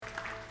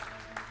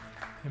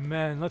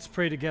Amen. Let's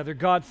pray together.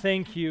 God,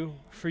 thank you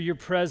for your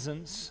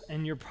presence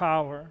and your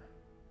power.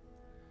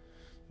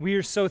 We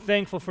are so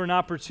thankful for an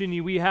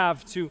opportunity we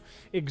have to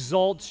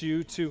exalt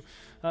you, to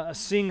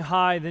sing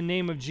high the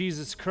name of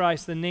Jesus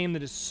Christ, the name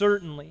that is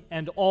certainly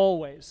and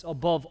always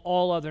above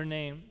all other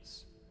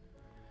names.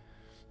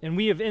 And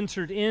we have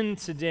entered in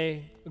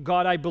today.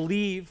 God, I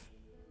believe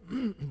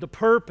the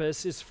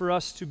purpose is for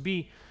us to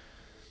be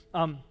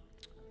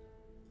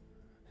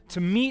to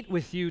meet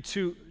with you,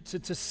 to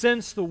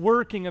sense the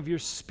working of your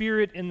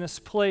Spirit in this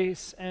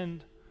place.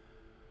 And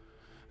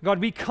God,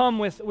 we come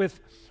with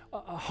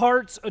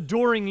hearts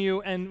adoring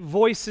you and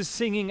voices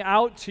singing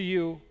out to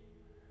you.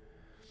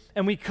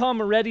 And we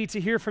come ready to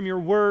hear from your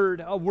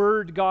word, a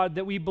word, God,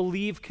 that we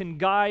believe can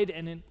guide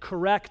and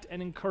correct and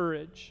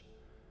encourage.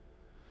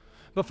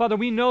 But Father,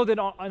 we know that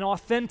an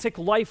authentic,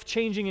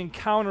 life-changing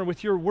encounter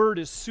with your word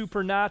is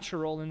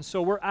supernatural. And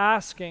so we're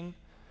asking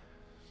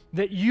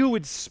that you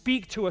would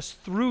speak to us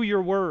through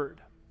your word,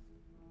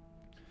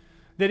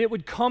 that it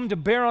would come to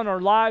bear on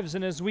our lives,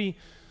 and as we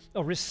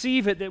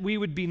receive it, that we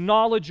would be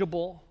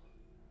knowledgeable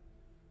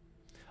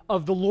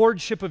of the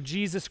lordship of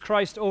Jesus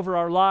Christ over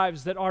our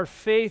lives, that our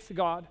faith,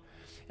 God,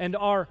 and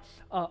our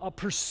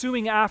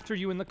pursuing after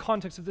you in the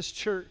context of this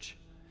church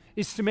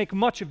is to make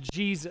much of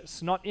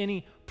Jesus, not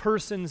any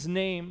person's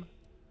name.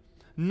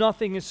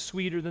 Nothing is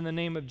sweeter than the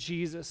name of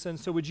Jesus. And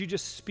so would you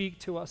just speak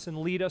to us and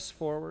lead us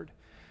forward?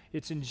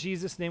 It's in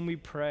Jesus' name we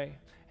pray.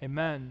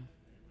 Amen.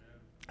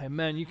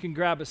 Amen. You can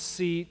grab a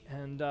seat,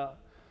 and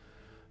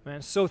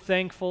man, so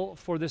thankful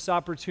for this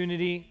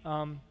opportunity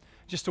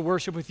just to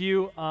worship with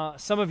you.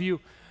 Some of you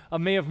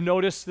may have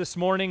noticed this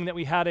morning that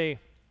we had a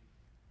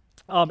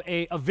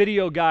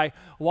video guy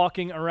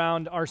walking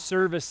around our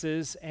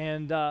services,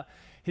 and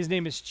his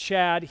name is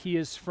Chad. He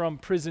is from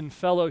Prison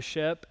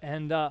Fellowship,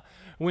 and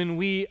when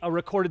we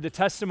recorded the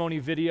testimony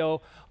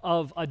video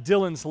of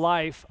Dylan's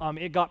life,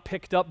 it got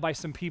picked up by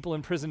some people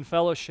in Prison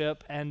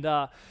Fellowship, and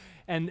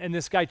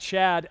this guy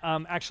Chad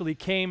actually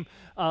came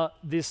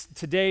this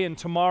today and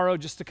tomorrow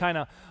just to kind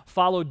of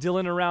follow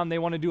Dylan around. They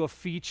want to do a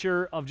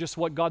feature of just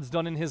what God's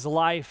done in his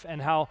life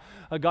and how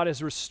God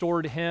has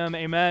restored him.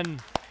 Amen.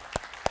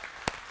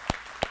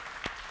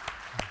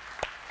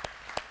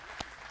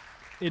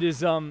 It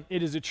is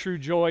a true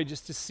joy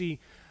just to see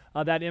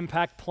that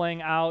impact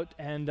playing out,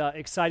 and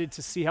excited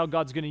to see how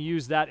God's going to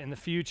use that in the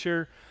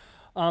future.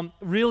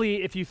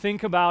 Really, if you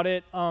think about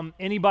it,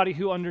 anybody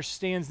who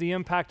understands the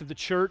impact of the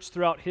church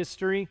throughout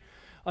history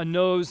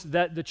knows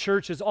that the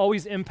church has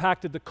always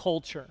impacted the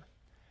culture.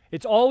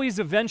 It's always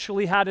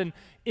eventually had an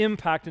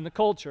impact in the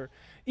culture.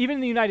 Even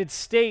in the United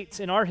States,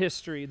 in our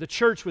history, the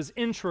church was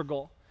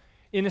integral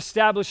in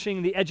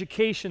establishing the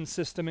education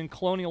system in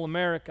colonial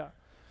America.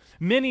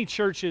 Many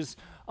churches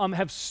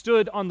have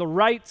stood on the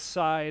right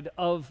side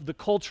of the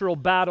cultural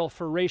battle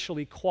for racial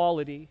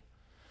equality.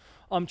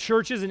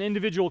 Churches and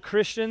individual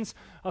Christians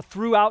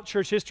throughout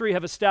church history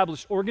have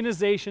established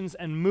organizations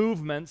and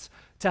movements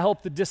to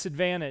help the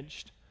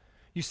disadvantaged.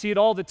 You see it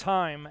all the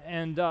time,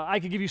 and I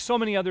could give you so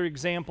many other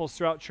examples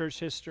throughout church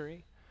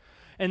history.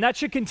 And that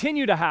should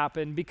continue to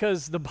happen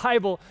because the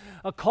Bible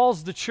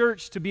calls the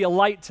church to be a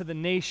light to the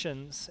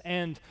nations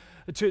and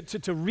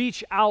to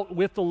reach out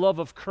with the love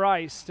of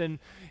Christ. And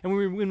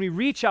when we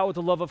reach out with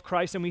the love of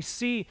Christ and we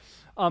see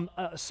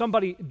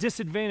somebody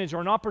disadvantaged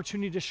or an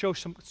opportunity to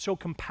show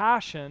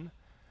compassion,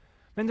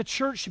 then the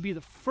church should be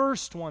the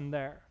first one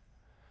there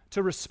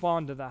to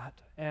respond to that.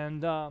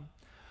 And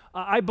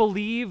I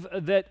believe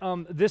that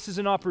this is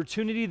an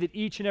opportunity that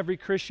each and every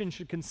Christian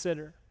should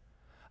consider.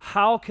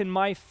 How can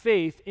my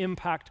faith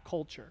impact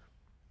culture?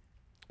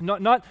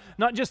 Not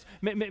just,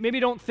 maybe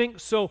don't think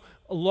so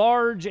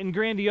large and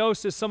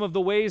grandiose as some of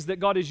the ways that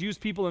God has used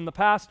people in the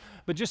past,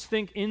 but just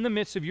think in the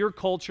midst of your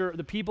culture,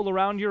 the people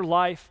around your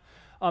life,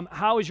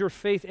 how is your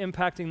faith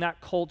impacting that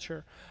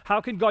culture?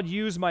 How can God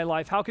use my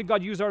life? How can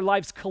God use our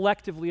lives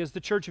collectively as the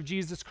Church of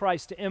Jesus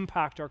Christ to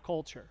impact our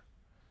culture?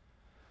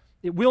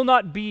 It will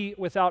not be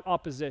without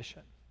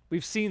opposition.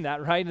 We've seen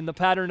that, right, in the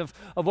pattern of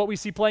what we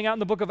see playing out in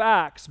the book of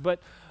Acts, but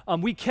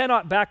we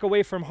cannot back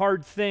away from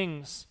hard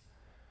things.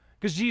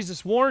 Because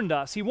Jesus warned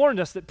us. He warned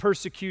us that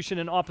persecution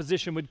and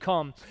opposition would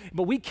come.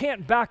 But we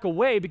can't back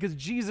away because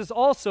Jesus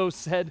also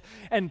said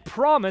and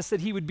promised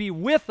that he would be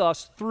with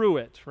us through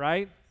it,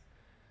 right?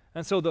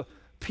 And so the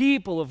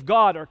people of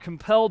God are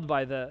compelled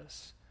by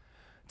this.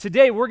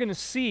 Today we're going to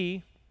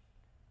see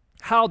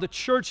how the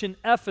church in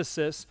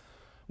Ephesus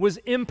was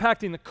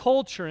impacting the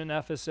culture in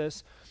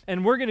Ephesus,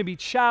 and we're going to be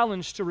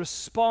challenged to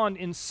respond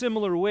in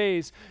similar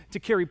ways to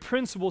carry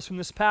principles from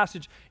this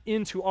passage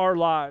into our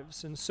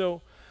lives. And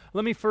so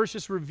let me first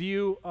just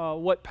review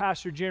what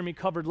Pastor Jeremy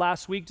covered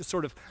last week to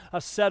sort of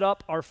set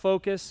up our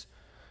focus.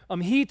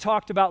 He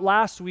talked about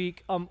last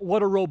week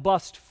what a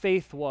robust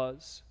faith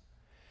was.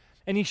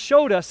 And he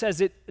showed us,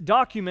 as it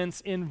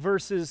documents in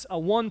verses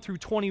 1 through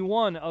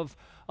 21 of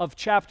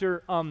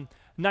chapter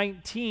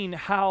 19,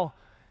 how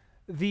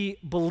the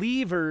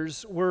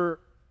believers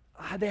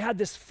they had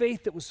this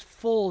faith that was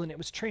full and it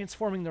was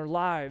transforming their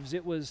lives.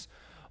 It was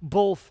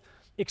both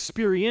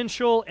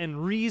experiential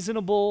and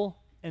reasonable.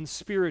 and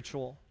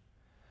spiritual.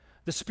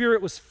 The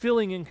Spirit was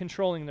filling and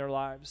controlling their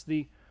lives.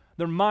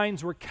 Their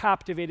minds were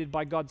captivated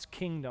by God's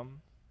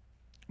kingdom.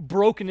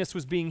 Brokenness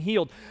was being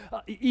healed.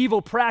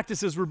 Evil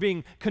practices were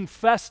being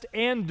confessed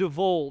and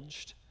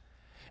divulged.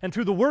 And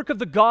through the work of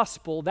the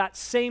gospel, that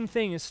same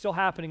thing is still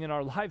happening in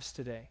our lives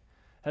today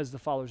as the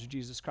followers of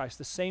Jesus Christ,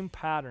 the same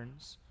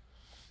patterns.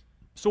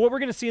 So what we're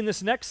going to see in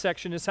this next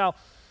section is how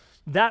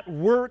that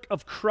work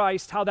of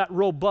Christ, how that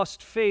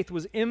robust faith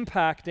was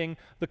impacting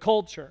the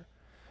culture.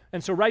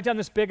 And so write down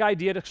this big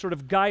idea to sort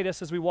of guide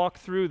us as we walk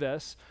through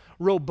this.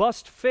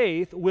 Robust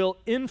faith will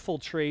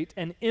infiltrate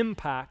and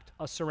impact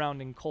a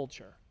surrounding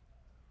culture.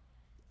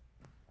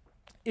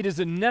 It is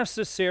a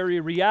necessary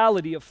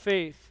reality of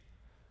faith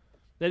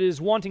that is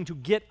wanting to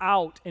get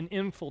out and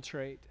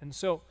infiltrate. And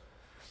so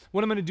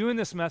what I'm going to do in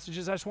this message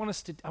is I want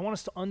us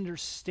to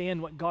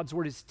understand what God's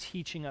word is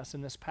teaching us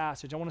in this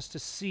passage. I want us to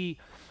see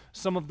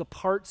some of the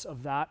parts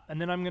of that, and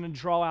then I'm going to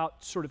draw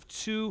out sort of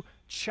two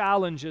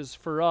challenges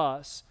for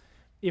us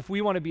if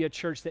we want to be a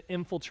church that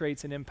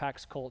infiltrates and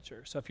impacts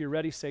culture. So if you're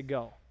ready, say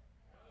go.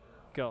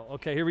 Go.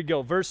 Okay, here we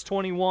go. Verse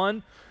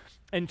 21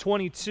 and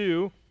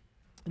 22.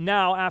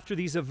 Now, after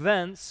these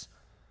events,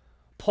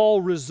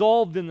 Paul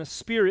resolved in the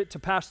Spirit to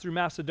pass through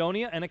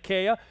Macedonia and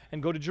Achaia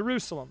and go to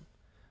Jerusalem,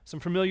 some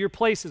familiar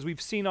places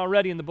we've seen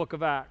already in the book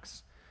of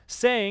Acts,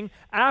 saying,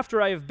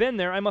 after I have been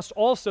there, I must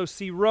also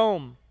see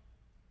Rome.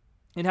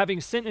 And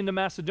having sent into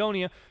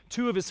Macedonia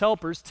 2 of his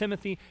helpers,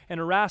 Timothy and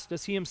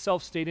Erastus, he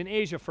himself stayed in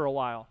Asia for a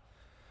while.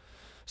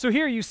 So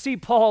here you see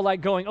Paul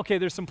like going, okay,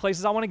 there's some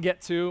places I want to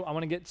get to.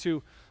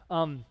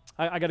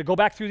 I got to go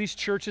back through these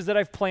churches that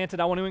I've planted.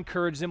 I want to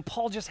encourage them.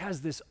 Paul just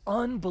has this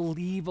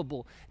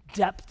unbelievable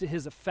depth to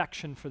his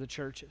affection for the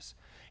churches.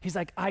 He's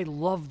like, I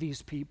love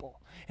these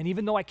people. And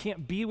even though I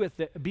can't be with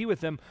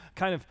them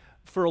kind of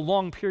for a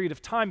long period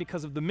of time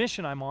because of the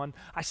mission I'm on,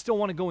 I still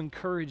want to go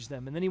encourage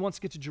them. And then he wants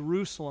to get to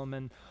Jerusalem,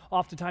 and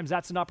oftentimes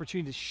that's an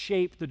opportunity to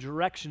shape the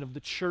direction of the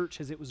church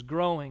as it was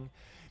growing.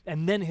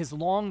 And then his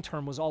long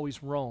term was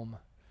always Rome.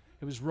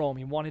 It was Rome.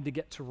 He wanted to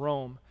get to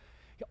Rome.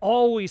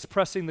 Always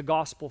pressing the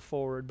gospel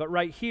forward. But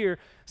right here,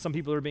 some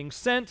people are being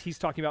sent. He's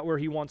talking about where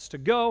he wants to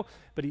go,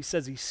 but he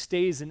says he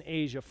stays in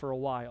Asia for a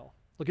while.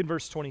 Look at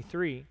verse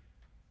 23.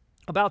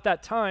 About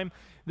that time,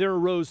 there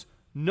arose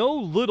no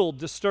little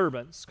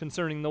disturbance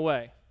concerning the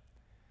way.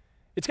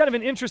 It's kind of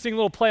an interesting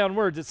little play on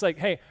words. It's like,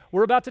 hey,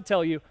 we're about to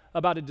tell you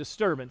about a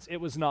disturbance. It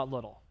was not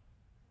little,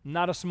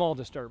 not a small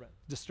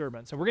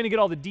disturbance. And we're going to get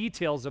all the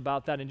details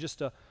about that in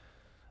just a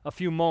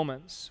few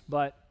moments.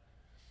 But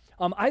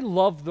I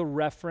love the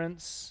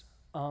reference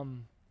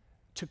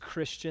to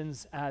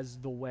Christians as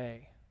the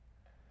way.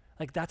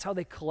 Like that's how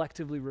they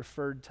collectively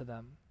referred to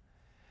them.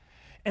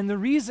 And the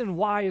reason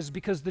why is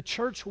because the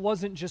church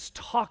wasn't just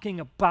talking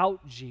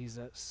about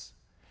Jesus.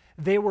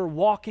 They were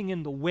walking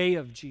in the way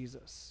of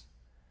Jesus.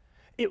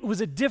 It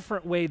was a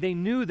different way. They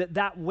knew that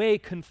that way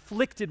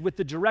conflicted with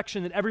the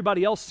direction that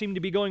everybody else seemed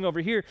to be going over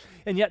here,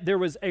 and yet there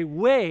was a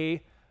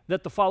way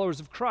that the followers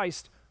of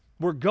Christ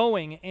were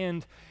going.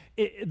 And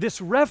this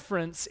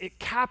reference, it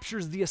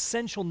captures the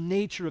essential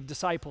nature of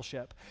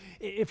discipleship.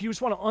 If you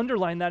just want to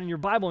underline that in your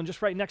Bible and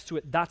just write next to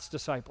it, that's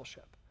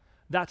discipleship.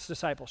 That's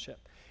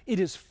discipleship. It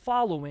is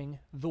following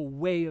the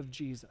way of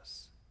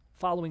Jesus.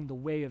 Following the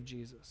way of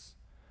Jesus.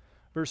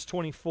 Verse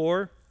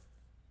 24,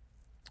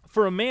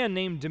 for a man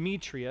named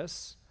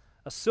Demetrius,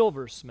 a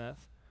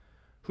silversmith,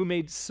 who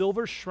made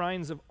silver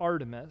shrines of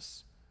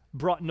Artemis,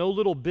 brought no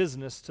little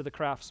business to the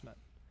craftsmen.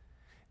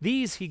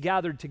 These he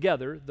gathered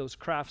together, those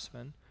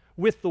craftsmen,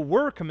 with the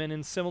workmen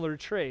in similar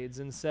trades,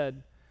 and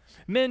said,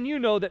 men, you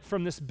know that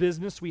from this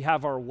business we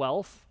have our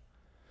wealth.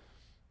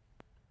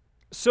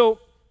 So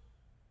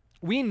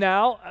we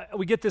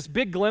get this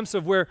big glimpse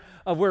of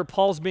where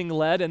Paul's being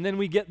led, and then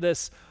we get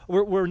this.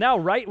 We're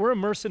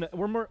immersed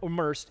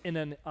in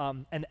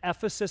an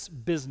Ephesus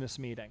business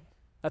meeting.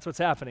 That's what's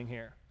happening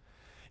here.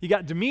 You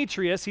got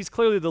Demetrius. He's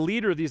clearly the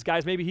leader of these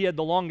guys. Maybe he had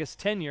the longest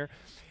tenure,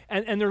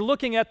 and they're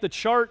looking at the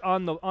chart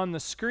on the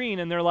screen,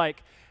 and they're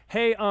like,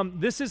 hey,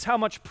 this is how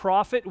much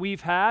profit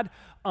we've had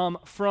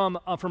from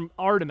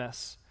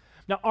Artemis.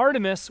 Now,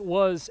 Artemis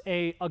was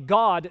a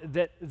god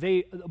that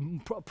they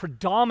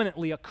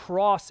predominantly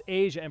across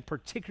Asia, and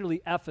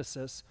particularly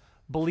Ephesus,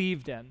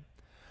 believed in.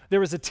 There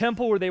was a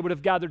temple where they would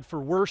have gathered for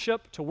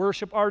worship, to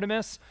worship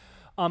Artemis.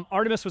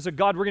 Artemis was a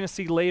god, we're going to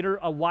see later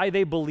why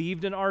they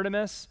believed in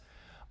Artemis.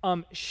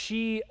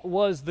 She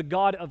was the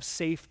god of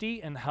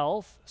safety and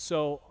health,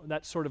 so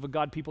that's sort of a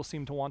god people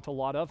seem to want a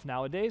lot of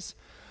nowadays.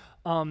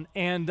 And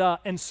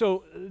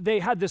so they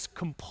had this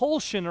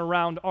compulsion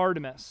around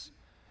Artemis.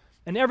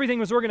 And everything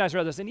was organized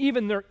around this. And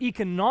even their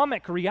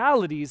economic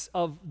realities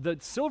of the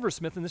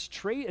silversmith and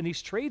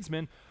these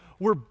tradesmen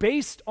were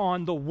based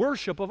on the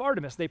worship of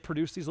Artemis. They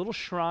produced these little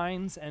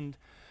shrines, and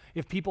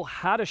if people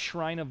had a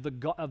shrine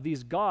of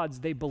these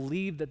gods, they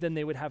believed that then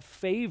they would have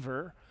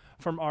favor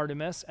from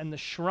Artemis, and the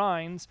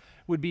shrines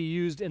would be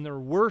used in their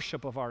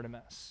worship of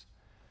Artemis.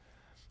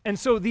 And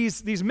so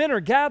these men are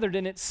gathered,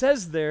 and it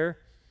says there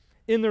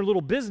in their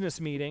little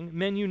business meeting,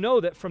 men, you know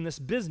that from this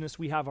business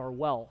we have our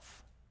wealth.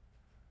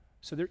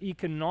 So their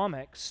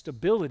economic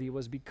stability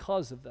was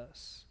because of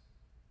this.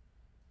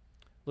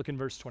 Look in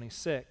verse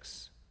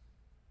 26.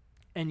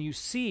 And you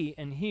see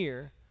and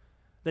hear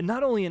that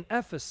not only in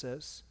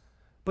Ephesus,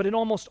 but in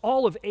almost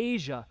all of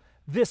Asia,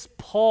 this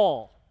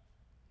Paul,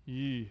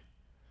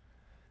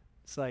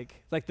 it's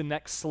like the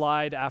next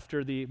slide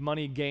after the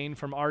money gained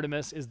from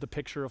Artemis is the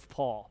picture of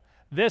Paul.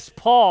 This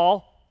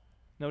Paul,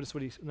 notice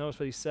what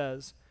he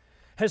says,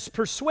 has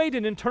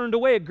persuaded and turned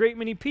away a great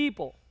many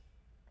people,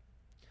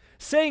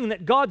 saying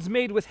that gods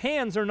made with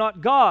hands are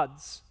not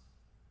gods.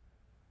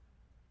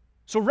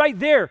 So right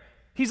there,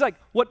 he's like,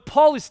 what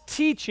Paul is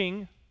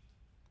teaching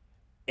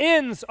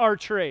ends our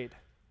trade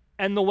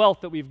and the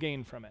wealth that we've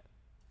gained from it.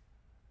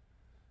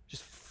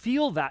 Just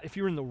feel that if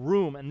you're in the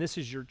room and this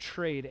is your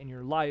trade and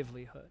your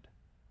livelihood.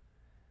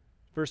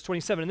 Verse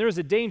 27, and there is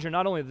a danger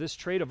not only that this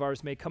trade of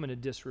ours may come into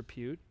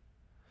disrepute,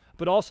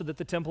 but also that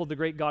the temple of the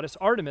great goddess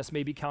Artemis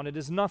may be counted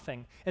as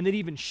nothing, and that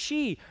even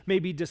she may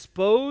be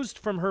disposed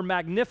from her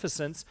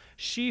magnificence,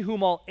 she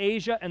whom all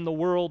Asia and the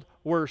world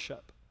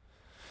worship.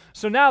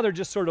 So now they're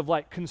just sort of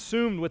like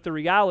consumed with the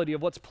reality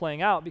of what's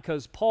playing out,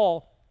 because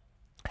Paul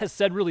has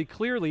said really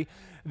clearly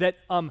that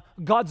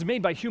gods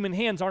made by human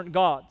hands aren't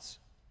gods.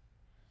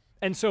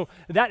 And so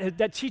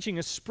that teaching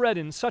is spread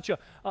in such a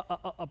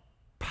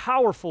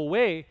powerful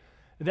way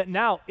that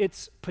now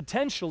it's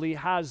potentially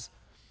has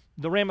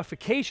the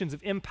ramifications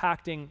of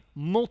impacting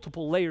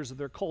multiple layers of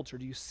their culture.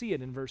 Do you see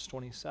it in verse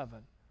 27?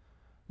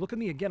 Look at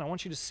me again. I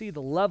want you to see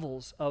the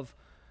levels of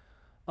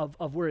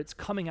where it's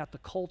coming at the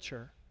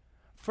culture.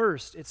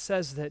 First, it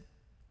says that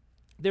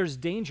there's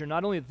danger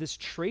not only that this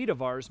trade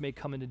of ours may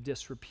come into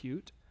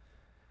disrepute,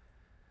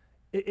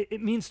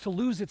 it means to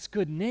lose its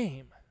good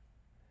name.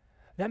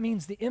 That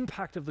means the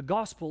impact of the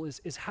gospel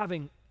is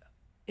having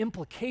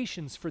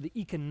implications for the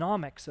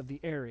economics of the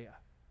area.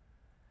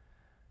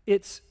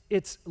 It's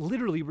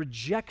literally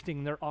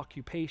rejecting their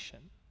occupation.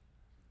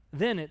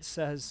 Then it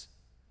says,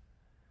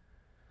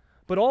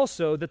 but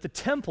also that the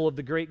temple of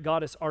the great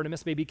goddess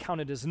Artemis may be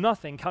counted as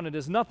nothing. Counted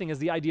as nothing is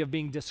the idea of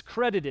being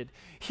discredited.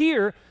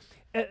 Here,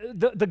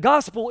 the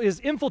gospel is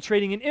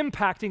infiltrating and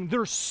impacting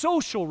their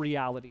social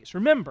realities.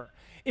 Remember,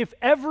 if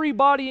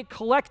everybody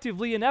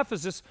collectively in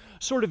Ephesus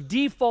sort of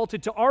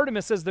defaulted to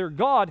Artemis as their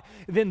god,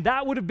 then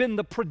that would have been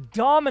the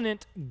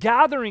predominant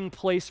gathering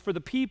place for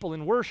the people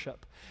in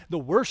worship. The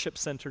worship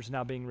center is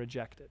now being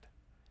rejected.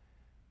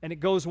 And it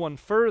goes one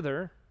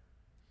further,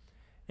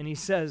 and he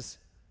says,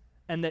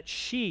 and that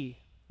she,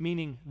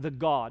 meaning the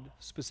god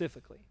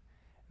specifically,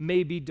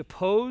 may be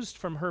deposed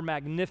from her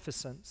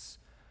magnificence.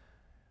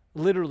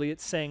 Literally,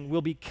 it's saying,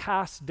 will be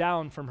cast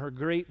down from her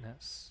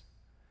greatness.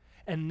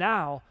 And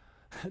now,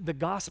 the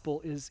gospel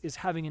is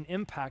having an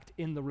impact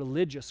in the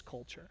religious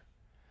culture,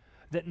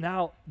 that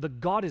now the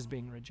God is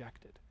being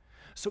rejected.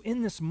 So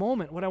in this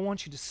moment, what I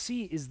want you to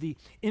see is the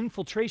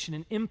infiltration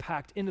and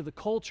impact into the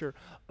culture,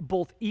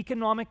 both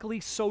economically,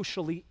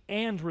 socially,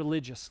 and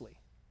religiously,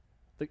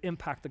 the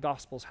impact the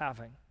gospel is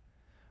having.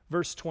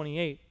 Verse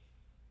 28,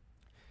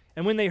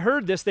 and when they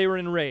heard this, they were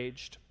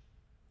enraged.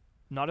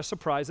 Not a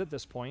surprise at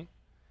this point.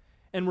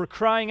 And were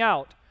crying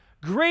out,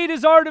 great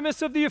is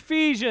Artemis of the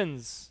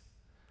Ephesians.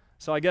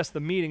 So I guess the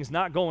meeting's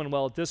not going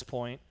well at this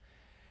point.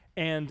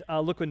 And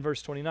look in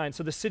verse 29.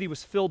 So the city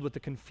was filled with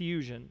the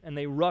confusion, and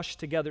they rushed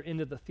together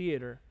into the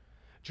theater,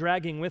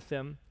 dragging with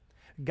them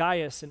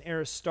Gaius and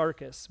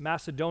Aristarchus,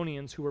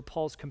 Macedonians who were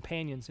Paul's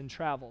companions in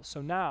travel.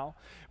 So now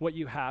what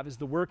you have is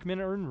the workmen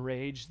are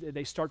enraged.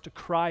 They start to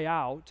cry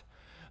out,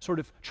 sort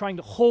of trying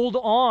to hold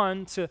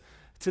on to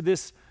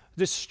this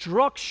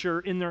structure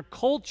in their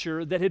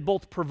culture that had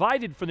both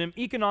provided for them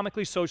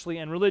economically, socially,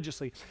 and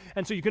religiously.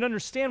 And so you can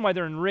understand why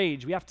they're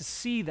enraged. We have to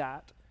see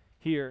that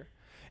here.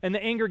 And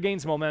the anger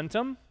gains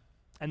momentum,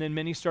 and then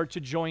many start to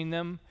join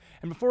them.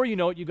 And before you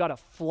know it, you got a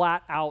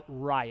flat-out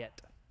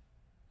riot.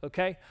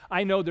 Okay?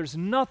 I know there's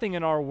nothing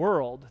in our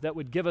world that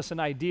would give us an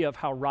idea of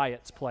how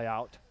riots play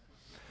out.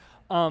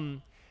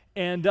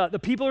 The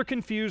people are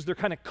confused. They're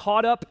kind of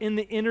caught up in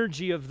the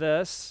energy of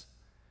this.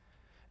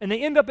 And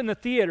they end up in the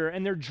theater,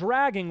 and they're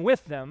dragging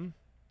with them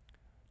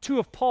two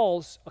of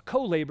Paul's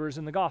co-laborers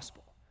in the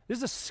gospel. This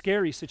is a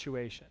scary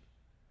situation.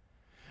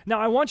 Now,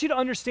 I want you to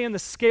understand the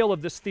scale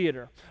of this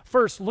theater.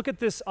 First, look at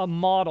this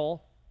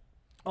model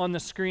on the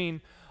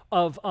screen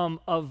of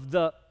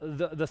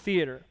the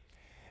theater.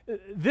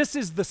 This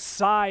is the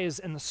size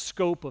and the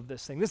scope of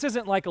this thing. This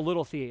isn't like a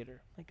little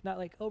theater. Not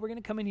like, oh, we're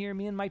going to come in here,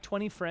 me and my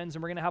 20 friends,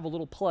 and we're going to have a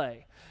little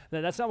play.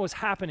 That's not what's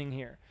happening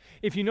here.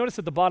 If you notice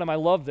at the bottom, I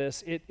love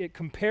this, it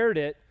compared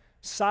it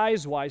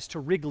size-wise to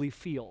Wrigley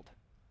Field,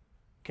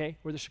 okay,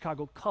 where the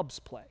Chicago Cubs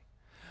play.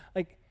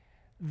 Like,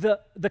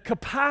 the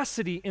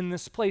capacity in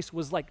this place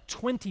was like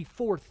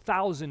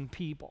 24,000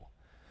 people.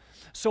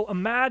 So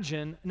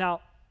imagine,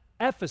 now,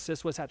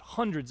 Ephesus had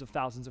hundreds of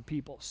thousands of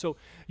people. So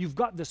you've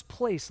got this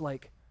place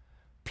like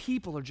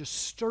people are just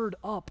stirred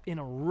up in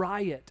a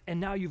riot, and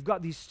now you've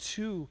got these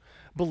two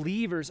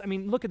believers. I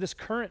mean, look at this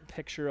current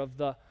picture of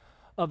the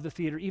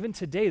theater. Even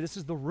today, this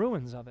is the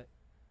ruins of it.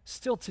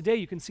 Still today,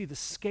 you can see the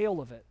scale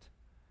of it.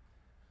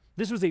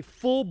 This was a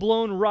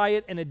full-blown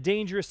riot and a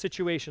dangerous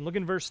situation. Look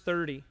in verse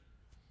 30.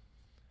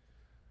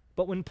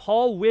 But when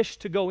Paul wished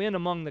to go in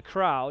among the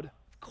crowd,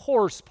 of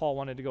course Paul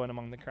wanted to go in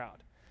among the crowd.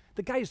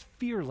 The guy is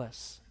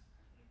fearless.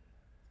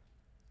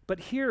 But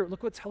here,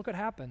 look what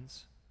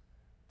happens.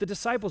 The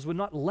disciples would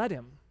not let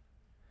him.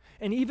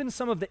 And even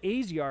some of the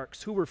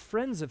Asiarchs who were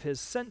friends of his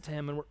sent to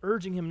him and were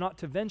urging him not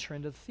to venture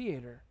into the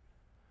theater.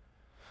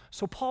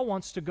 So Paul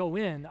wants to go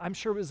in. I'm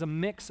sure it was a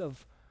mix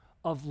of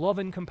love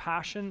and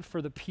compassion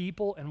for the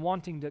people and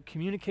wanting to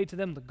communicate to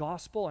them the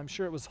gospel. I'm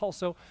sure it was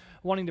also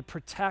wanting to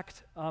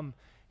protect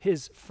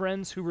his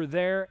friends who were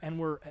there and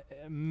were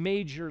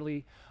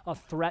majorly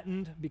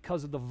threatened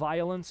because of the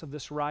violence of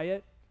this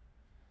riot.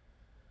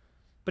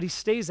 But he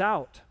stays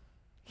out.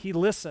 He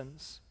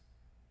listens.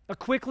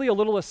 Quickly, a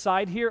little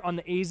aside here on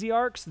the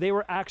Asiarchs, they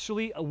were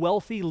actually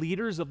wealthy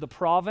leaders of the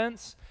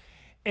province,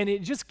 and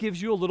it just gives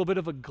you a little bit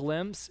of a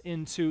glimpse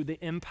into the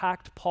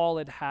impact Paul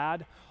had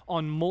had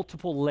on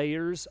multiple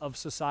layers of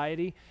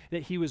society,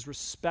 that he was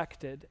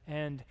respected.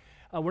 And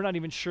we're not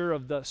even sure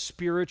of the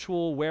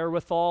spiritual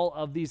wherewithal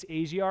of these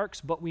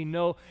Asiarchs, but we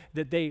know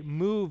that they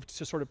moved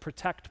to sort of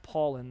protect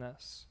Paul in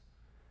this.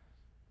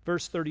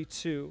 Verse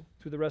 32,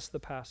 through the rest of the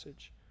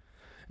passage.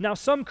 Now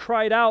some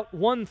cried out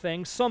one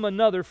thing, some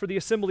another, for the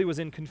assembly was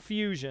in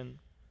confusion.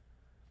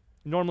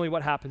 Normally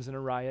what happens in a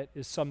riot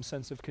is some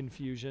sense of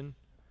confusion.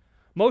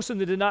 Most of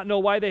them did not know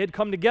why they had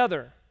come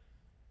together.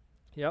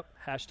 Yep,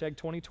 hashtag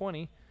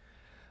 2020.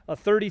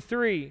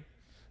 33,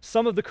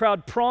 some of the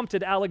crowd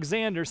prompted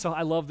Alexander. So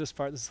I love this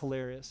part, this is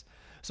hilarious.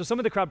 So some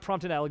of the crowd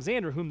prompted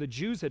Alexander, whom the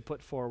Jews had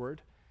put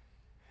forward.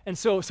 And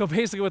so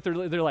basically what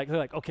they're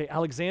like, okay,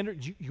 Alexander,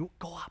 you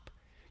go up.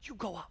 You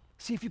go up.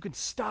 See if you can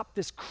stop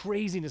this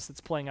craziness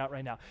that's playing out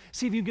right now.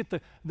 See if you can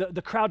get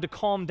the crowd to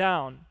calm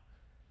down.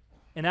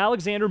 And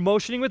Alexander,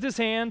 motioning with his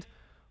hand,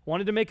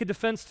 wanted to make a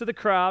defense to the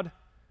crowd.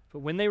 But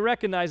when they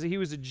recognized that he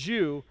was a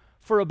Jew,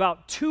 for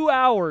about 2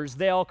 hours,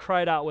 they all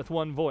cried out with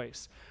one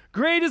voice,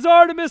 "Great is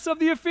Artemis of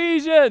the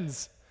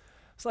Ephesians!"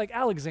 It's like,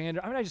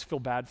 Alexander, I just feel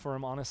bad for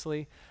him,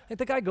 honestly. Like,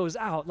 the guy goes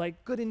out,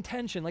 like, good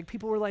intention. Like,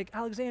 people were like,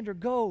 Alexander,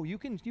 go. You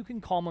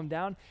can calm him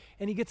down.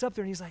 And he gets up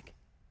there and he's like,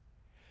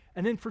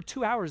 and then for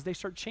 2 hours, they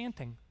start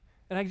chanting.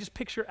 And I just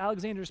picture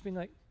Alexander just being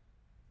like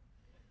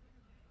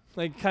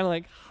kind of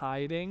like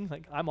hiding,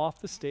 like, I'm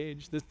off the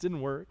stage. This didn't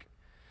work.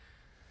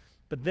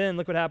 But then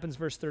look what happens,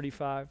 verse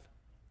 35.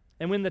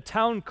 And when the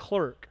town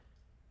clerk,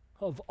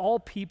 of all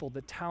people,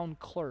 the town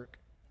clerk,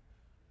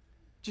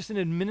 just an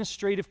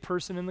administrative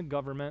person in the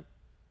government,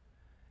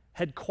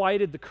 had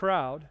quieted the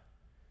crowd,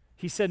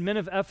 he said, "Men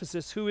of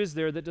Ephesus, who is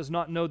there that does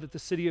not know that the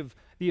city of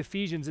the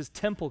Ephesians is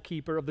temple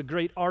keeper of the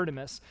great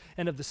Artemis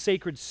and of the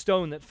sacred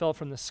stone that fell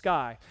from the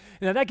sky?"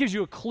 Now that gives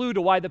you a clue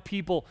to why the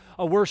people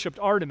worshipped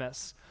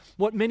Artemis.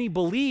 What many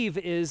believe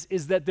is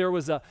that there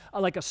was a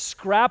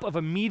scrap of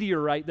a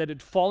meteorite that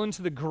had fallen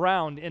to the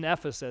ground in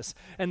Ephesus,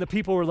 and the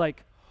people were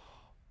like,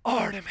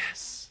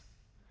 Artemis.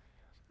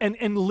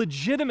 And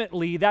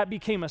legitimately, that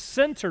became a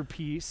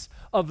centerpiece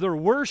of their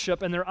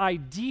worship and their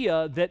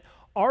idea that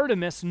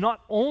Artemis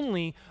not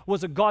only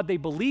was a god they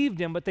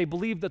believed in, but they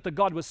believed that the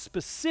god was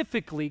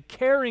specifically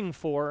caring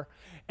for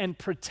and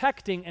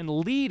protecting and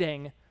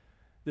leading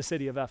the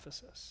city of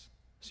Ephesus.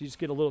 So you just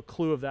get a little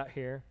clue of that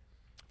here.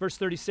 Verse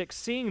 36,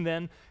 seeing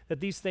then that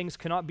these things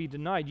cannot be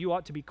denied, you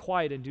ought to be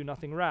quiet and do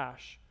nothing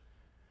rash.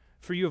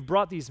 For you have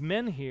brought these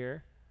men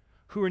here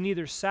who are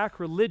neither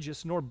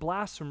sacrilegious nor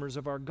blasphemers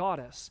of our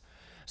goddess.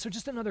 So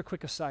just another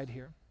quick aside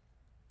here.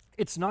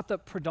 It's not the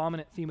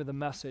predominant theme of the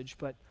message,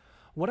 but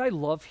what I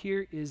love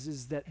here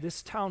is that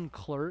this town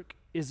clerk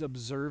is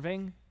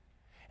observing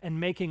and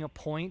making a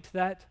point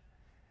that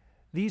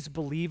these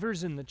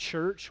believers in the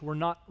church were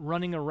not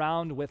running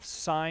around with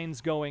signs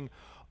going,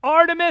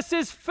 Artemis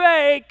is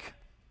fake,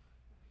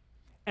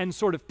 and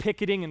sort of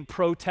picketing and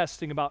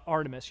protesting about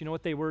Artemis. You know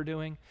what they were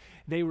doing?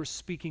 They were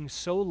speaking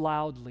so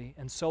loudly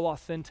and so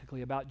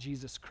authentically about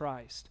Jesus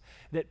Christ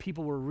that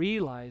people were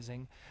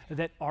realizing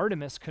that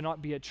Artemis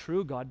cannot be a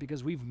true God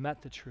because we've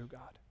met the true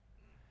God.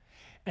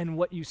 And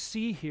what you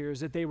see here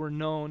is that they were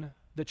known,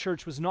 the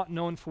church was not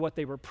known for what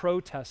they were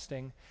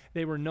protesting,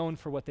 they were known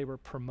for what they were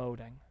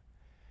promoting.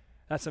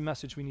 That's a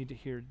message we need to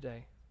hear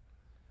today.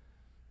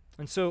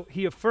 And so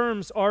he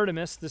affirms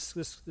Artemis,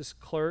 this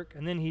clerk,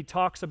 and then he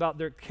talks about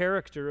their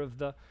character of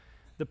the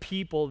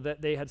people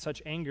that they had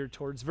such anger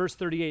towards. Verse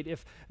 38,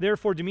 if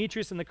therefore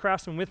Demetrius and the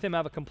craftsmen with him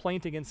have a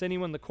complaint against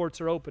anyone, the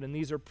courts are open, and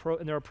there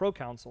are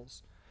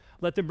proconsuls.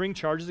 Let them bring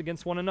charges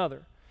against one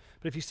another.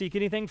 But if you seek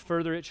anything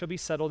further, it shall be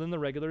settled in the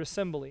regular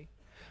assembly.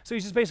 So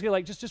he's just basically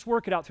like, just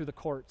work it out through the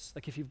courts,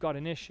 like if you've got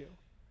an issue.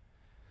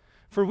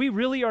 For we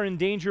really are in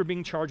danger of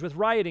being charged with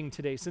rioting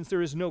today, since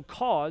there is no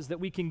cause that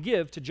we can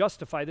give to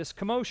justify this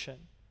commotion.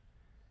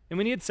 And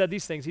when he had said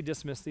these things, he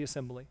dismissed the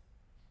assembly.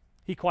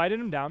 He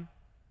quieted them down.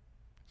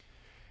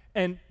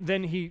 And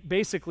then he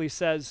basically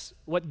says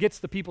what gets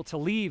the people to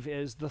leave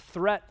is the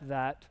threat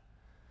that,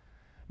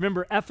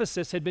 remember,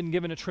 Ephesus had been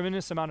given a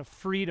tremendous amount of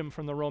freedom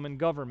from the Roman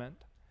government.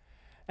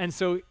 And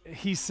so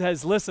he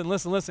says,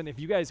 listen,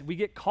 if we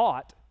get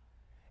caught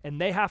and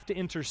they have to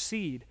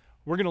intercede,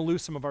 we're going to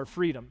lose some of our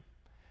freedom.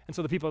 And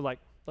so the people are like,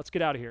 let's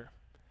get out of here.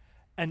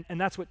 And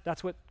that's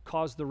what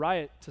caused the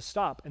riot to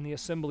stop and the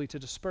assembly to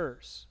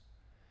disperse.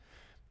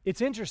 It's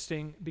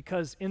interesting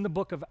because in the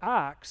book of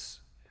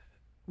Acts,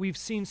 we've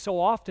seen so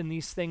often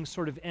these things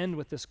sort of end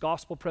with this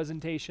gospel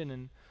presentation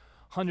and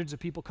hundreds of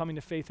people coming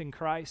to faith in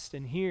Christ.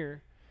 And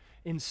here,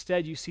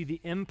 instead, you see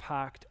the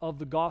impact of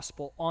the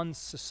gospel on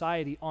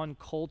society, on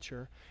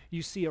culture.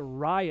 You see a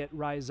riot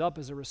rise up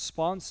as a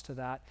response to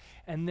that,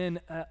 and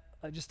then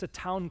just a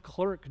town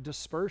clerk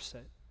disperse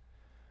it.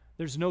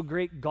 There's no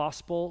great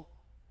gospel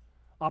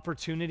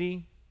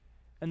opportunity,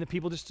 and the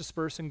people just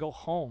disperse and go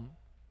home.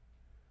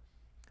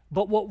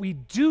 But what we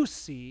do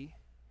see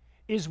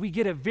is we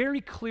get a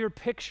very clear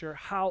picture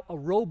how a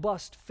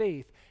robust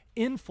faith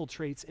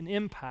infiltrates and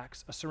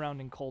impacts a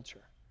surrounding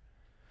culture.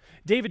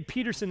 David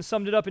Peterson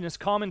summed it up in his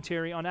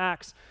commentary on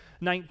Acts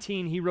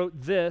 19. He wrote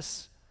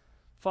this,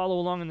 follow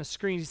along on the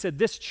screen. He said,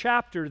 "This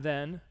chapter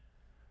then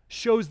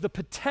shows the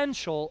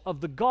potential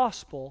of the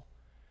gospel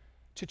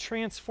to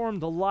transform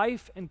the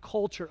life and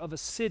culture of a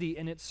city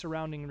and its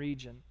surrounding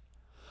region.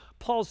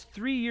 Paul's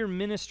 3-year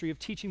ministry of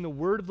teaching the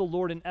word of the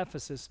Lord in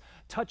Ephesus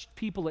touched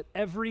people at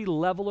every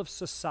level of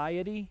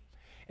society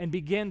and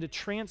began to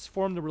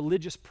transform the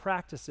religious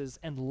practices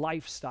and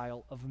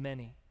lifestyle of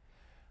many.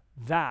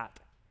 That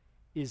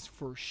is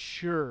for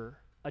sure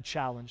a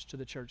challenge to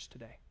the church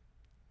today.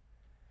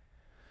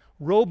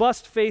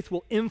 Robust faith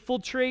will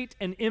infiltrate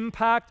and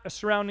impact a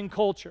surrounding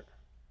culture.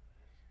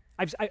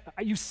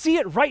 You see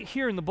it right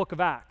here in the book of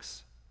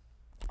Acts.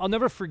 I'll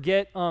never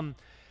forget,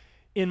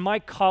 in my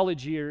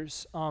college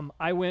years,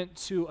 I went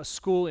to a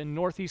school in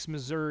Northeast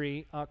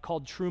Missouri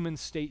called Truman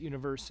State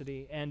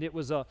University, and it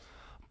was a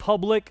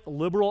public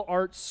liberal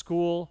arts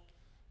school,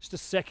 just a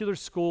secular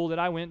school that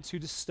I went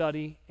to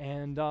study,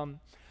 and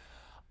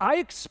I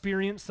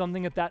experienced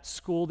something at that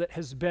school that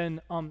has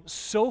been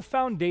so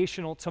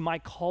foundational to my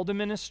call to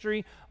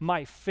ministry,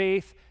 my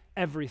faith,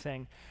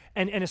 everything.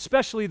 And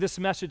especially this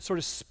message sort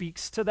of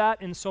speaks to that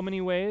in so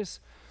many ways.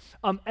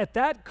 At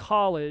that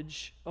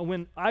college,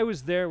 when I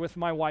was there with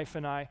my wife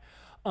and I,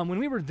 when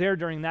we were there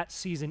during that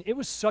season, it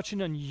was such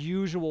an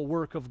unusual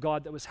work of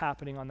God that was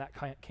happening on that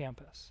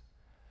campus.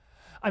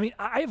 I mean,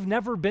 I've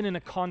never been in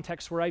a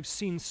context where I've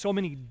seen so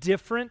many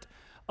different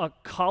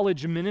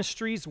college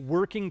ministries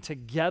working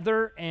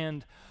together,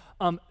 and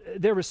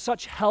there was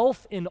such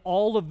health in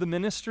all of the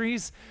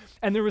ministries,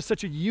 and there was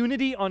such a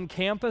unity on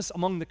campus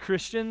among the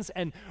Christians,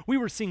 and we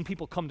were seeing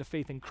people come to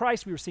faith in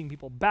Christ. We were seeing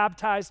people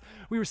baptized.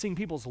 We were seeing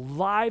people's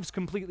lives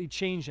completely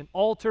changed and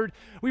altered.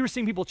 We were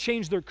seeing people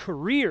change their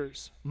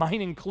careers,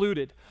 mine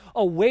included,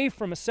 away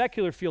from a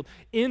secular field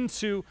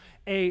into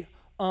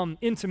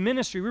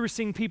ministry. We were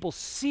seeing people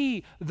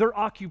see their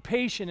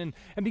occupation and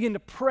begin to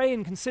pray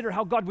and consider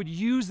how God would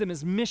use them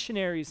as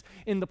missionaries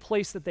in the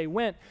place that they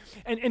went.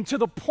 And to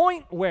the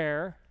point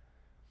where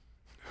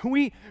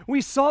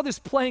we saw this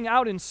playing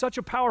out in such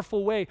a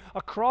powerful way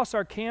across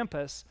our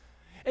campus.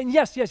 And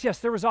yes,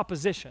 there was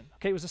opposition.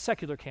 Okay, it was a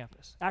secular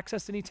campus.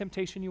 Access to any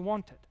temptation you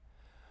wanted.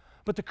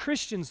 But the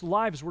Christians'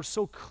 lives were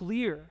so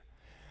clear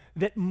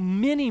that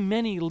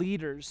many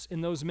leaders in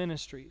those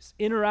ministries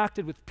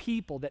interacted with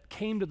people that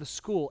came to the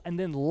school and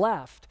then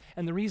left.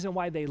 And the reason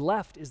why they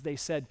left is they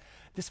said,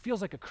 this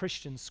feels like a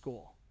Christian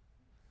school.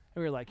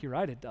 And we were like, you're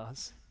right, it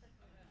does.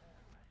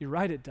 You're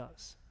right, it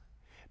does.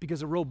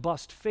 Because a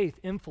robust faith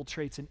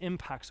infiltrates and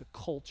impacts a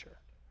culture.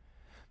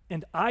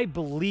 And I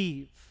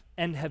believe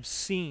and have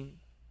seen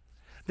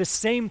the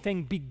same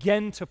thing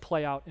begin to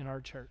play out in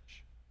our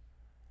church.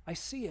 I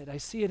see it. I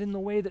see it in the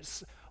way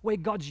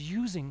God's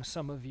using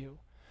some of you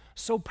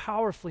so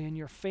powerfully in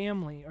your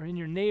family or in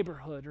your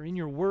neighborhood or in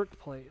your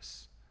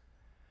workplace.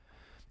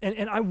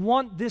 And I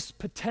want this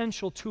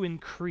potential to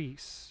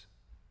increase.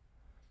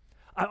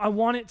 I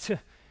want it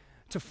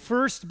to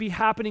first be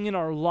happening in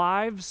our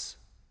lives,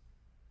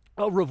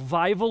 a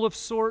revival of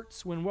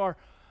sorts when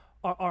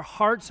our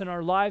hearts and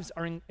our lives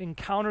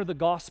encounter the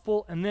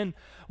gospel, and then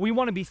we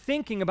want to be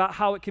thinking about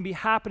how it can be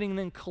happening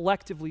then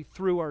collectively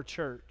through our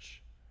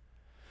church.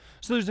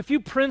 So there's a few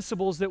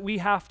principles that we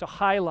have to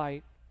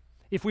highlight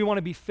if we want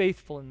to be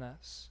faithful in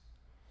this.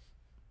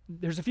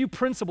 There's a few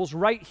principles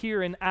right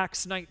here in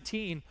Acts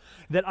 19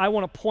 that I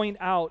want to point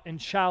out and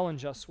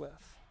challenge us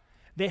with.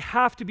 They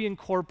have to be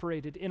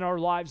incorporated in our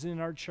lives and in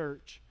our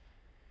church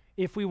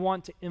if we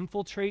want to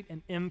infiltrate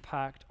and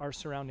impact our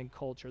surrounding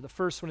culture. The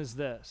first one is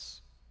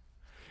this.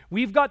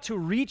 We've got to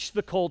reach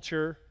the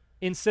culture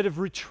instead of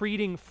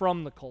retreating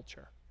from the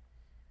culture.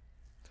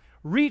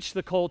 Reach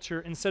the culture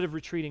instead of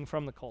retreating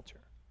from the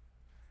culture.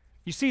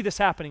 You see this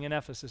happening in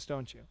Ephesus,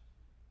 don't you?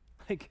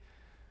 Like,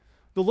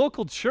 the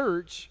local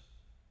church,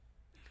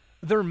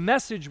 their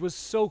message was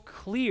so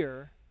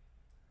clear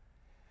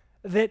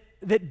that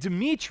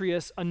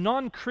Demetrius, a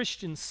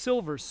non-Christian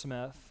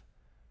silversmith,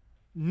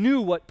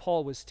 knew what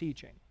Paul was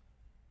teaching.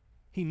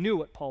 He knew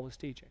what Paul was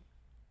teaching.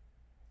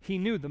 He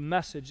knew the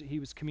message that he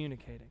was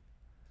communicating.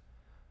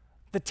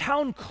 The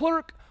town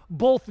clerk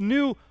both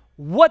knew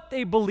what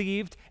they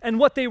believed and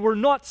what they were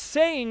not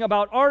saying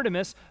about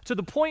Artemis, to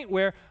the point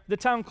where the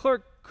town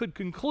clerk could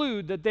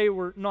conclude that they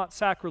were not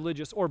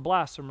sacrilegious or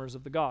blasphemers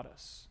of the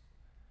goddess.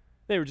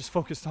 They were just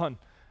focused on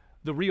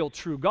the real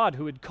true God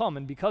who had come,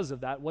 and because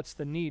of that, what's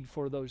the need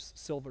for those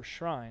silver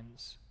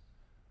shrines?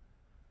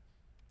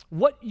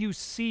 What you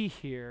see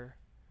here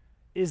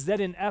is that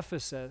in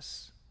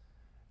Ephesus,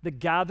 the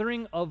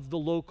gathering of the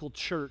local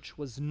church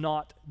was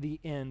not the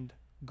end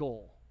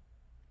goal.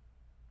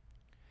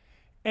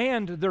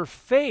 And their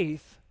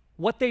faith,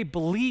 what they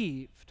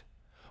believed,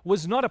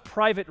 was not a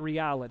private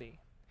reality.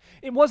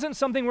 It wasn't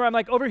something where I'm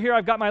like, over here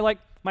I've got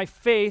my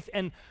faith,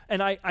 and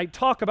I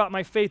talk about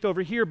my faith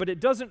over here, but it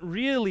doesn't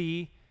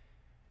really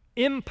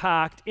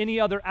impact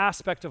any other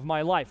aspect of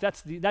my life.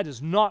 That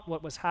is not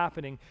what was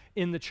happening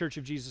in the Church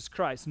of Jesus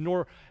Christ,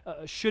 nor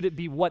should it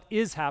be what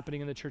is happening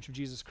in the Church of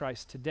Jesus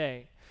Christ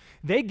today.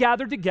 They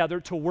gathered together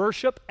to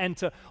worship and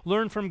to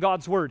learn from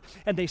God's word,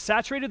 and they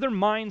saturated their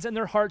minds and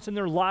their hearts and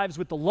their lives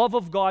with the love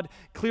of God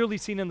clearly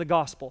seen in the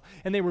gospel.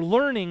 And they were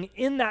learning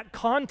in that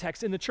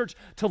context in the church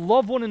to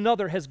love one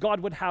another as God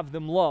would have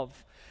them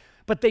love.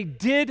 But they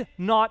did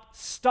not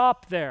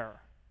stop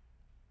there.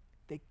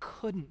 They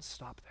couldn't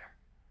stop there.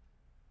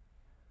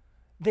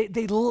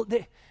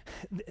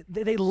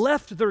 They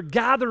left their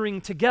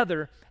gathering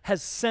together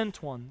as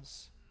sent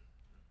ones,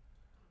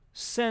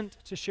 sent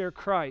to share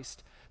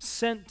Christ,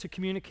 sent to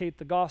communicate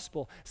the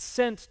gospel,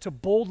 sent to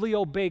boldly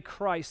obey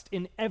Christ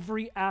in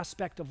every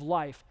aspect of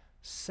life,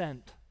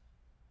 sent.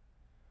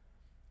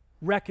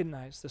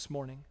 Recognize this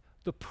morning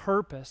the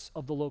purpose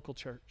of the local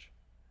church.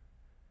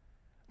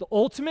 The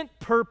ultimate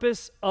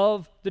purpose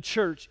of the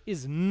church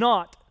is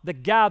not the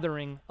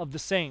gathering of the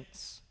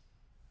saints.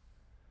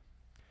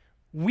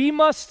 We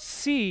must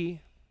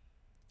see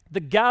the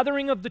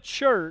gathering of the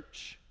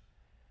church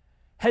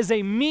as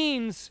a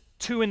means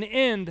to an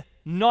end,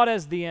 not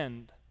as the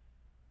end.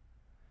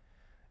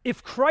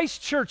 If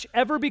Christ Church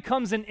ever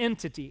becomes an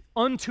entity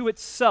unto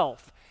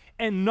itself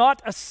and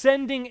not a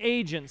sending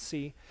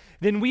agency,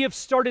 then we have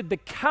started the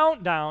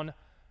countdown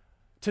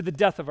to the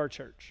death of our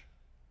church.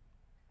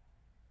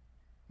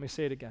 Let me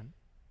say it again.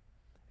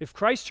 If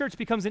Christ Church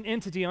becomes an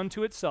entity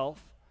unto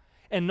itself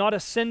and not a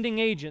sending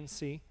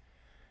agency,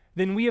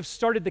 then we have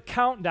started the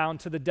countdown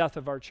to the death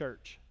of our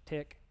church.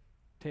 Tick,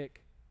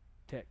 tick,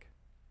 tick.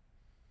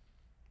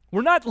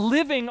 We're not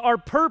living our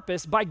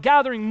purpose by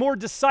gathering more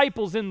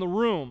disciples in the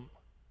room.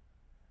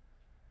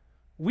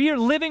 We are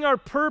living our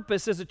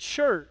purpose as a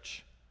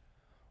church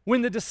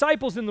when the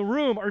disciples in the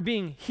room are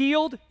being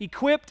healed,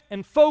 equipped,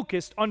 and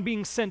focused on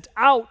being sent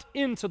out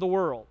into the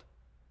world.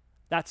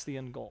 That's the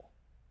end goal.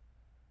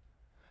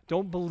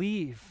 Don't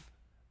believe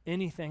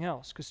anything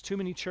else, because too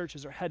many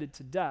churches are headed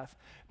to death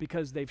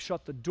because they've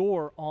shut the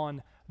door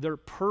on their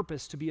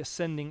purpose to be a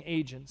sending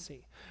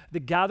agency. The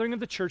gathering of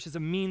the church is a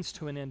means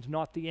to an end,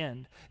 not the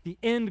end. The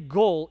end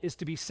goal is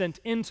to be sent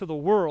into the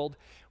world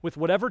with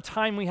whatever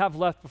time we have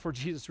left before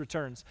Jesus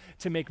returns,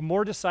 to make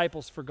more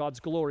disciples for God's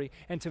glory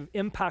and to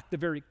impact the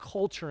very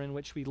culture in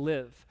which we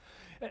live.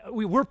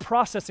 We're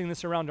processing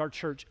this around our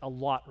church a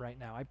lot right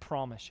now, I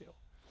promise you.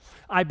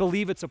 I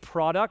believe it's a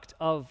product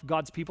of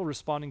God's people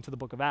responding to the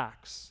book of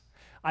Acts.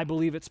 I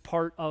believe it's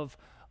part of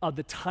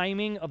the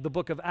timing of the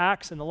book of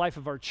Acts in the life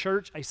of our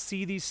church. I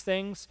see these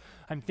things.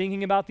 I'm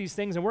thinking about these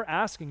things, and we're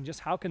asking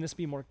just how can this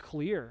be more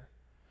clear?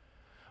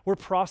 We're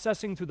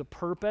processing through the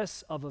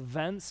purpose of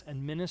events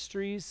and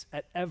ministries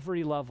at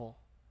every level.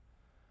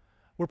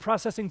 We're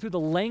processing through the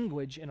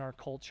language in our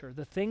culture,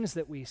 the things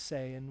that we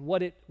say and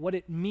what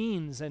it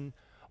means and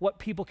what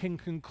people can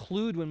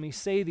conclude when we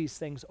say these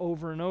things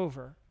over and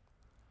over.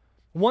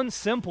 One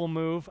simple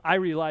move I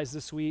realized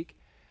this week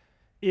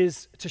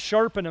is to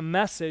sharpen a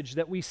message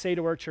that we say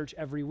to our church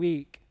every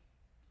week.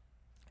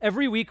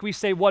 Every week we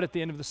say what at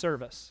the end of the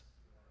service?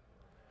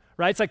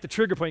 Right? It's like the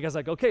trigger point. You guys are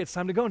like, okay, it's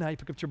time to go now. You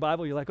pick up your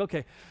Bible. You're like,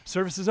 okay,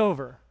 service is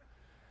over.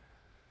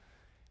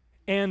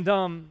 And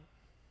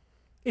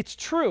it's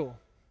true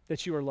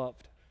that you are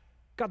loved.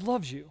 God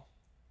loves you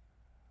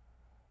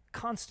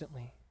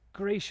constantly,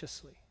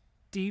 graciously,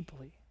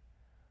 deeply.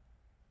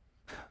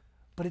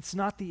 But it's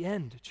not the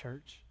end,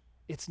 church.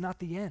 It's not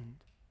the end.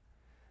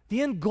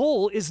 The end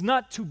goal is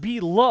not to be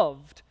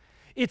loved.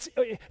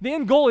 The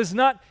end goal is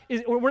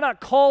we're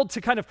not called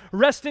to kind of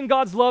rest in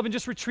God's love and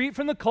just retreat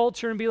from the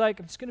culture and be like,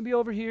 I'm just going to be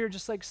over here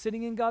just like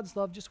sitting in God's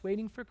love, just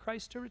waiting for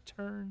Christ to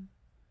return.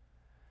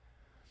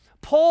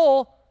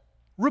 Paul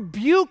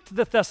rebuked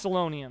the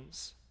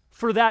Thessalonians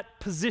for that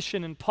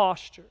position and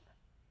posture.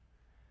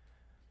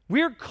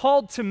 We're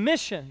called to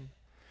mission,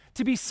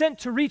 to be sent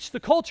to reach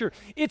the culture.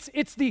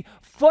 It's the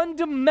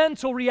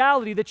fundamental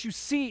reality that you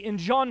see in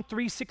John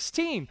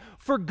 3:16.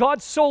 For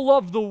God so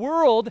loved the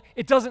world,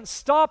 it doesn't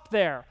stop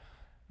there,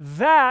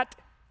 that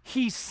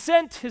he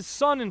sent his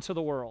son into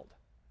the world.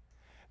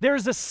 There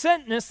is a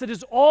sentness that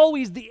is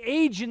always the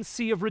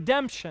agency of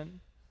redemption.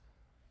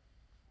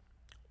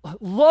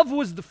 Love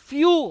was the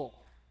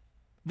fuel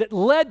that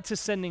led to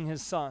sending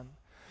his son.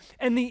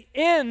 And the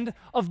end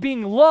of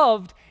being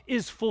loved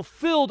is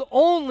fulfilled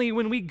only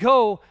when we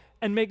go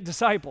and make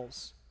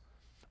disciples.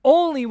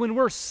 Only when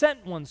we're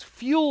sent ones,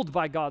 fueled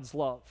by God's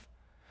love.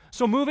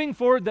 So moving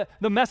forward,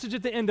 the message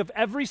at the end of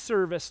every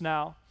service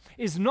now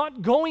is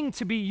not going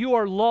to be you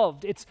are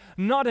loved. It's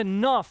not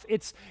enough.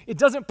 It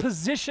doesn't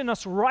position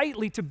us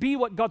rightly to be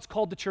what God's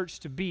called the church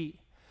to be.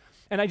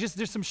 And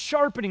there's some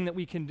sharpening that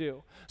we can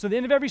do. So the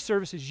end of every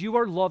service is you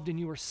are loved and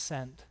you are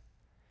sent.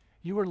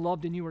 You are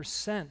loved and you are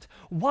sent.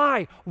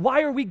 Why?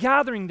 Why are we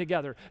gathering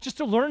together? Just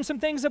to learn some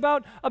things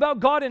about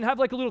God and have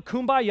like a little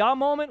kumbaya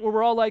moment where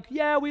we're all like,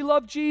 yeah, we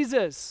love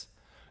Jesus.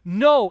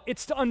 No,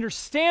 it's to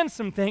understand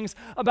some things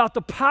about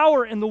the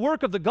power and the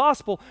work of the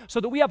gospel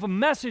so that we have a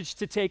message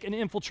to take and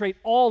infiltrate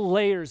all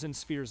layers and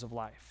spheres of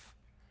life.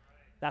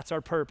 That's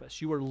our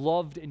purpose. You are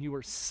loved and you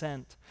are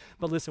sent.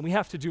 But listen, we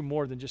have to do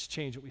more than just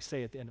change what we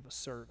say at the end of a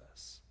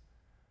service.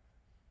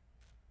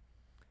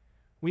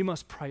 We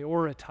must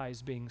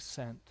prioritize being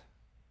sent.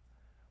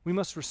 We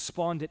must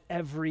respond at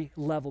every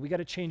level. We got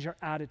to change our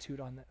attitude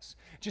on this.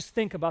 Just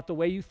think about the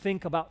way you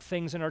think about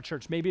things in our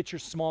church. Maybe it's your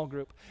small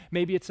group.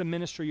 Maybe it's a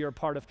ministry you're a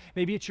part of.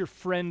 Maybe it's your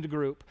friend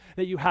group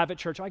that you have at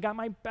church. I got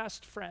my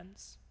best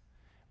friends.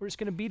 We're just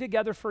going to be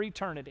together for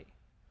eternity.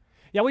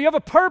 Yeah, well, you have a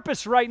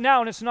purpose right now,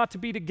 and it's not to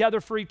be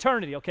together for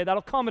eternity. Okay,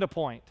 that'll come at a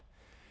point.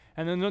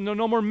 And then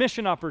no more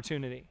mission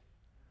opportunity.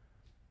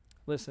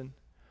 Listen,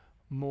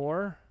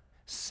 more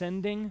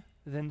sending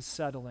than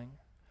settling.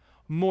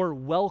 More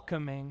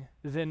welcoming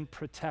than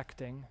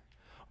protecting,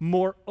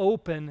 more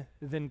open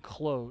than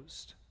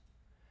closed.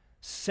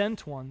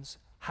 Sent ones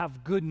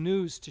have good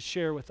news to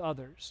share with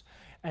others.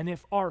 And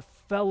if our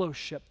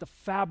fellowship, the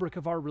fabric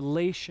of our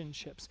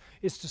relationships,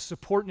 is to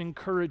support and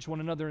encourage one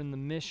another in the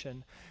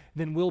mission,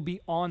 then we'll be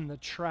on the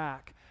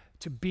track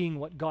to being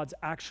what God's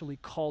actually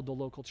called the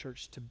local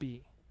church to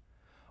be.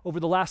 Over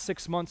the last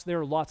 6 months, there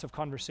are lots of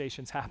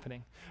conversations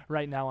happening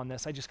right now on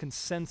this. I just can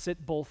sense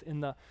it both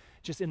in the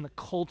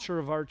culture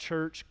of our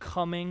church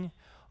coming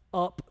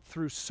up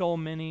through so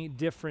many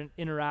different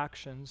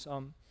interactions.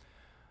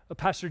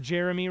 Pastor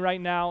Jeremy right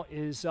now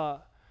is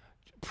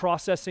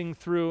processing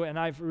through, and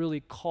I've really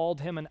called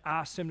him and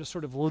asked him to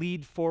sort of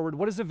lead forward.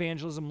 What does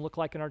evangelism look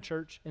like in our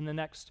church in the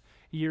next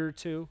year or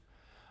two?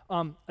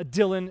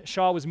 Dylan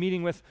Shaw was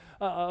meeting with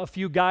a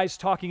few guys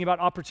talking about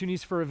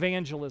opportunities for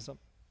evangelism,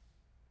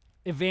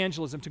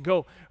 to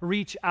go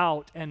reach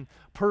out and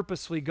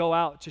purposefully go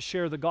out to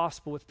share the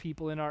gospel with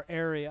people in our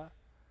area.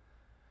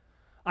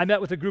 I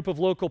met with a group of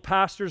local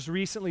pastors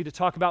recently to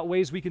talk about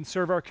ways we can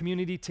serve our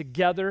community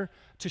together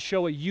to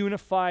show a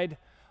unified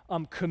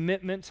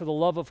commitment to the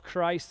love of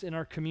Christ in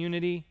our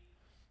community.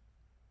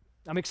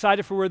 I'm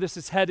excited for where this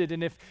is headed,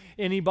 and if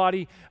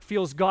anybody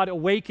feels God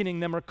awakening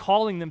them or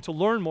calling them to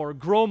learn more,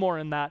 grow more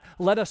in that,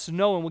 let us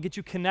know, and we'll get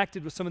you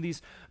connected with some of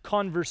these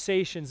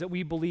conversations that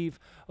we believe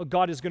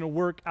God is going to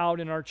work out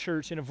in our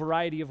church in a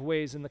variety of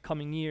ways in the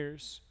coming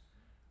years.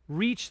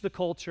 Reach the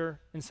culture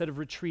instead of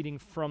retreating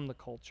from the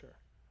culture.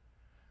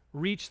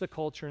 Reach the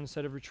culture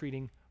instead of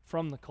retreating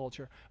from the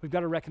culture. We've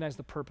got to recognize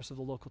the purpose of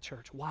the local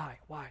church. Why?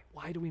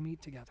 Why do we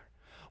meet together?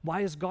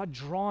 Why has God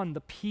drawn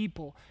the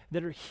people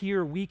that are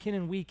here week in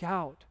and week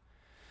out?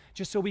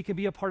 Just so we can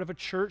be a part of a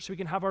church, so we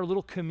can have our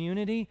little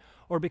community,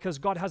 or because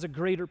God has a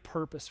greater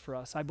purpose for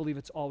us? I believe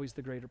it's always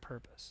the greater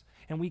purpose.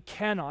 And we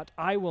cannot,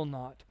 I will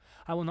not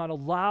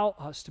allow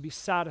us to be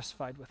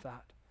satisfied with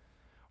that.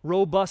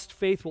 Robust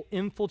faith will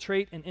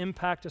infiltrate and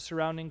impact a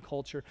surrounding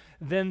culture.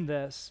 Then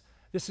this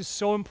is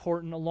so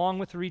important, along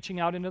with reaching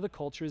out into the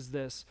culture, is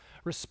this: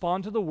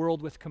 respond to the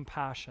world with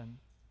compassion.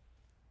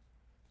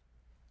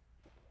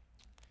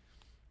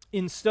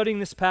 In studying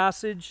this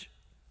passage,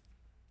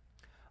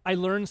 I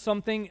learned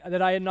something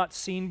that I had not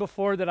seen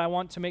before that I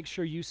want to make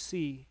sure you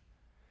see.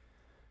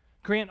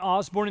 Grant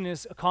Osborne, in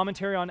his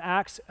commentary on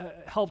Acts,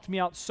 helped me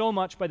out so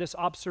much by this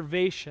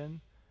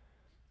observation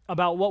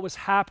about what was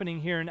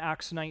happening here in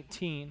Acts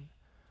 19.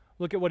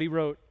 Look at what he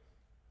wrote.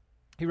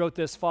 He wrote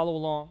this, follow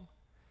along.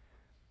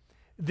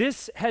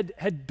 This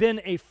had been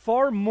a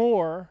far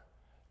more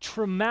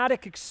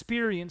traumatic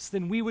experience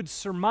than we would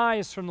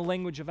surmise from the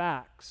language of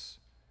Acts.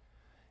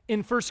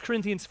 In 1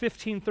 Corinthians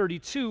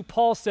 15:32,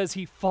 Paul says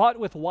he fought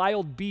with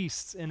wild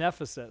beasts in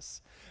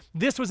Ephesus.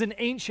 This was an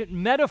ancient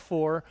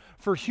metaphor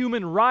for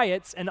human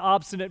riots and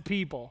obstinate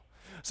people.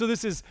 So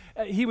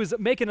he was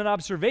making an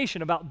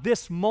observation about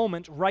this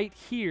moment right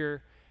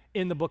here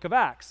in the book of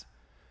Acts.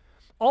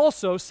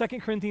 Also,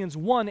 2 Corinthians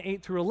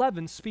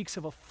 1:8-11 speaks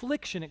of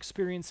affliction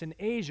experienced in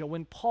Asia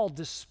when Paul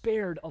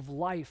despaired of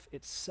life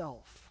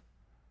itself.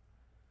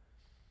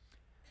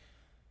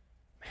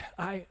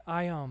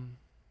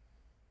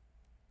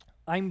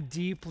 I'm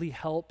deeply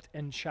helped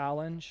and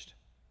challenged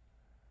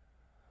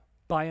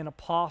by an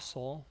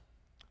apostle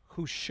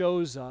who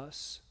shows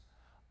us,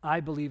 I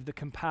believe, the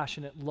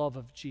compassionate love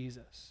of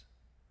Jesus.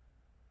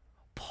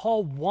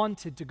 Paul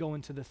wanted to go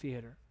into the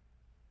theater.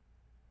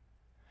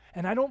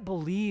 And I don't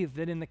believe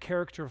that in the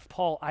character of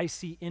Paul I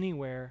see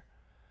anywhere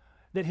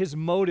that his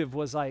motive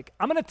was like,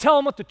 I'm going to tell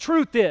him what the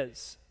truth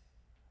is.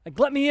 Like,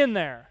 let me in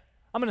there.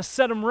 I'm going to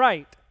set him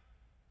right.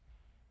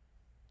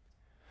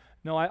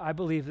 No, I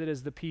believe that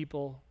as the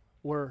people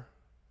were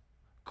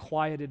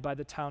quieted by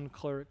the town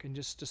clerk and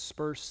just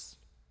dispersed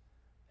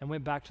and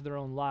went back to their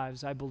own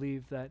lives, I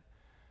believe that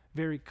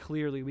very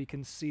clearly we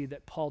can see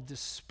that Paul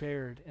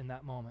despaired in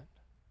that moment.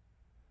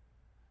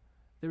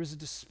 There was a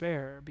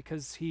despair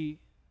because he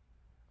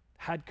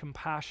had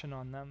compassion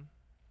on them.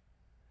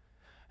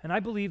 And I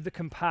believe the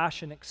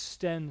compassion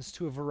extends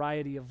to a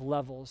variety of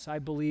levels. I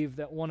believe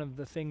that one of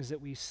the things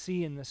that we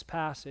see in this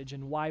passage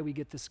and why we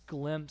get this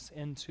glimpse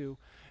into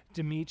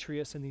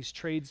Demetrius and these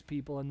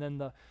tradespeople and then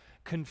the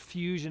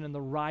confusion and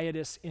the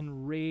riotous,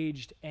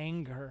 enraged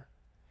anger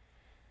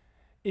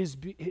is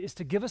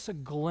to give us a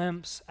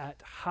glimpse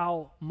at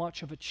how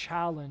much of a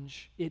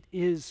challenge it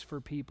is for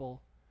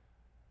people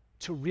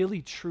to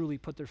really, truly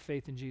put their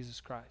faith in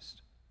Jesus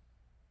Christ.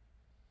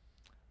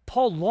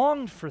 Paul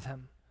longed for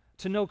them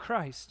to know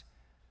Christ.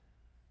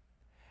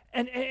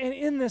 And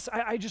in this,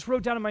 I just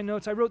wrote down in my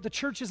notes, I wrote, the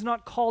church is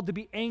not called to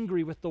be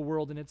angry with the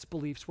world and its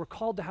beliefs. We're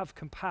called to have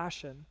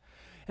compassion.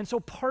 And so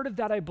part of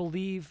that, I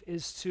believe,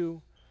 is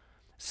to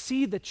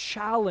see the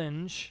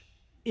challenge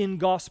in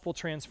gospel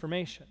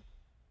transformation.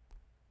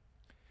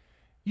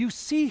 You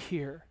see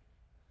here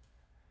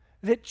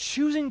that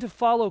choosing to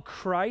follow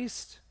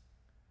Christ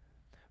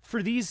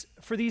for these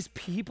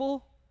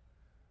people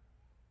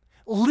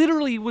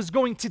literally was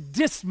going to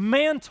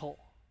dismantle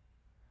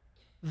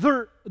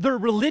their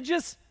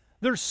religious,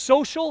 their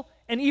social,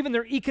 and even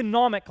their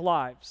economic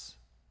lives.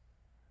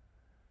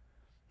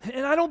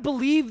 And I don't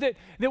believe that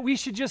we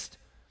should just,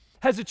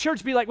 as a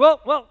church, be like,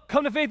 well,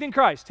 come to faith in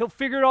Christ. He'll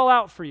figure it all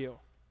out for you.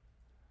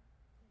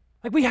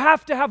 Like, we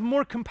have to have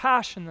more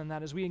compassion than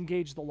that as we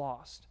engage the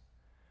lost.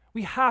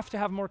 We have to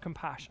have more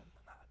compassion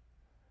than that.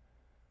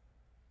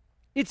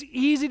 It's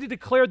easy to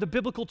declare the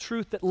biblical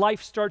truth that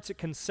life starts at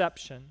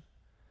conception,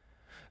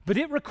 but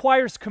it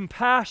requires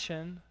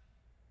compassion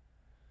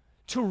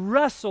to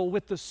wrestle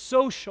with the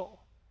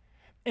social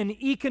and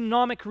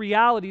economic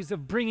realities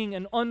of bringing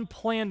an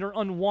unplanned or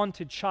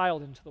unwanted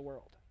child into the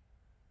world.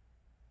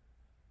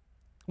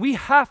 We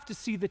have to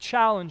see the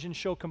challenge and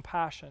show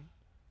compassion.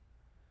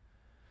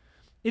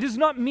 It does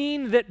not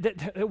mean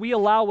that we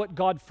allow what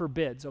God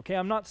forbids, okay?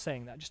 I'm not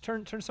saying that. Just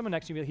turn someone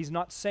next to you. He's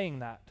not saying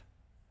that.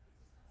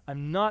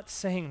 I'm not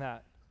saying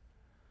that.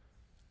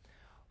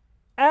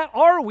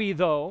 Are we,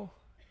 though,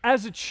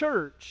 as a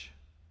church,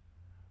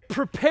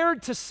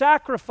 prepared to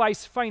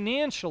sacrifice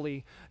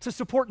financially to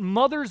support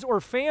mothers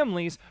or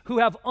families who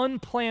have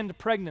unplanned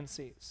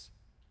pregnancies?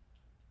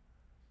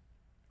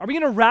 Are we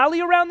going to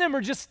rally around them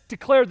or just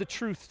declare the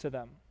truth to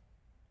them?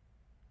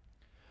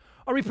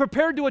 Are we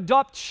prepared to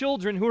adopt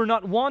children who are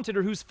not wanted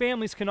or whose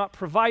families cannot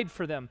provide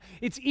for them?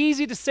 It's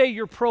easy to say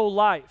you're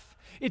pro-life.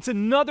 It's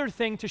another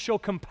thing to show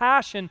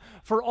compassion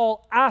for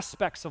all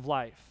aspects of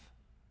life.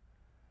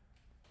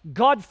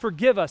 God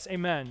forgive us,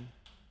 amen.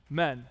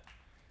 Amen.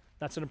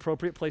 That's an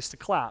appropriate place to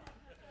clap.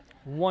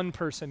 One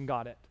person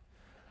got it.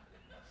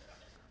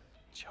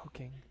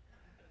 Joking.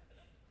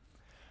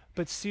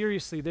 But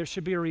seriously, there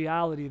should be a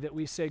reality that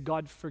we say,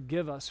 God,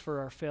 forgive us for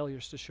our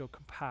failures to show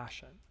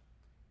compassion.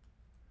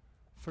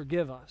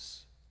 Forgive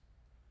us.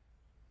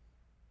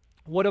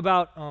 What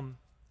about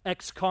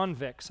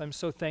ex-convicts? I'm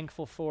so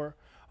thankful for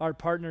our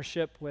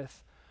partnership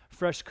with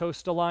Fresh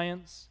Coast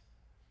Alliance.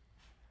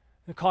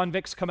 The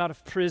convicts come out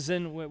of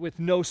prison with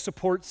no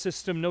support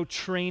system, no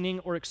training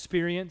or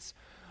experience,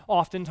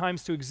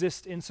 oftentimes to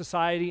exist in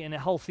society in a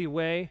healthy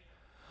way.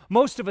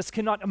 Most of us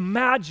cannot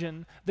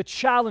imagine the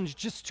challenge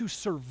just to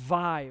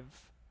survive.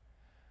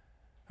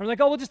 We're like,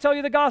 we'll just tell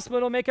you the gospel,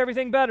 it'll make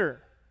everything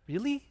better.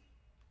 Really?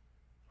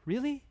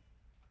 Really?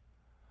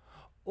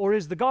 Or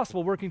is the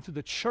gospel working through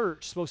the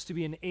church supposed to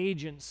be an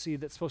agency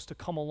that's supposed to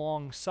come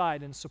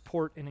alongside and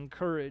support and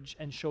encourage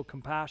and show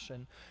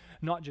compassion,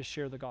 not just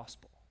share the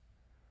gospel?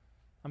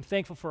 I'm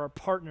thankful for our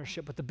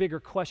partnership, but the bigger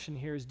question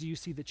here is, do you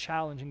see the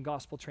challenge in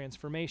gospel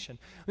transformation?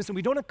 Listen,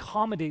 we don't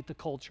accommodate the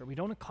culture. We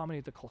don't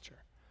accommodate the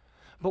culture.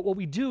 But what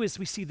we do is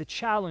we see the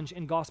challenge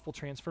in gospel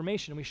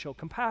transformation and we show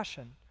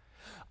compassion.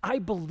 I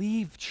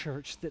believe,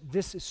 church, that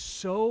this is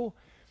so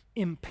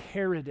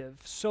imperative,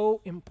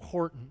 so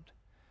important,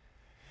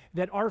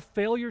 that our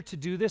failure to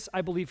do this,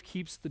 I believe,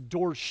 keeps the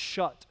doors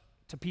shut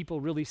to people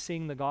really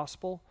seeing the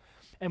gospel.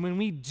 And when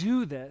we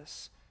do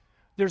this,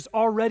 there's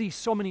already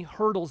so many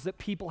hurdles that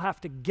people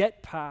have to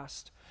get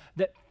past,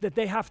 that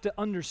they have to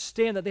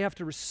understand, that they have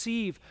to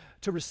receive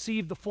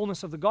the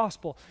fullness of the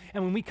gospel.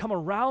 And when we come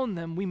around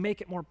them, we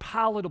make it more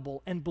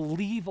palatable and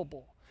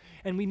believable.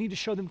 And we need to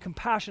show them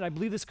compassion. I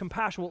believe this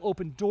compassion will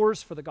open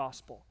doors for the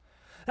gospel.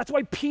 That's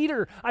why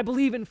Peter, I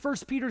believe in 1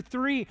 Peter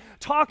 3,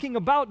 talking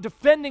about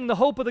defending the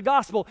hope of the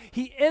gospel,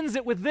 he ends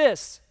it with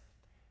this: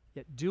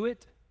 yet do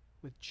it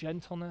with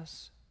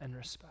gentleness and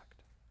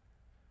respect.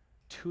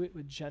 Do it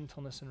with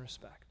gentleness and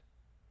respect.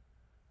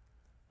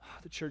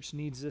 The church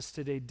needs this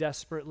today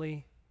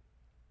desperately.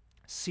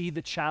 See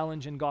the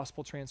challenge in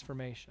gospel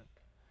transformation.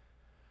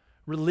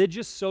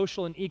 Religious,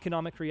 social, and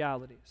economic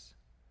realities.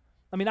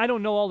 I mean, I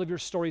don't know all of your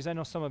stories. I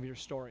know some of your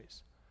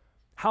stories.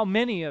 How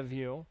many of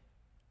you,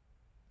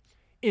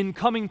 in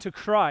coming to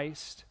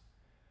Christ,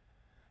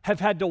 have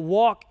had to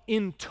walk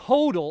in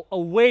total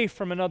away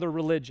from another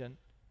religion.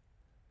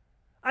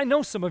 I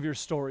know some of your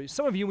stories.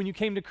 Some of you, when you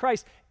came to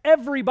Christ,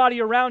 everybody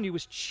around you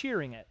was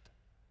cheering it.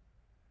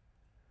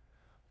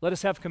 Let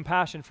us have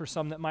compassion for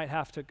some that might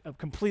have to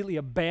completely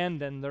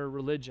abandon their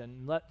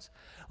religion.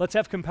 Let's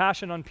have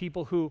compassion on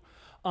people who,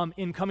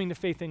 in coming to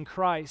faith in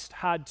Christ,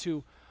 had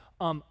to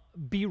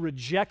be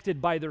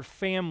rejected by their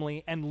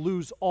family and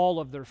lose all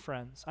of their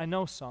friends. I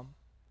know some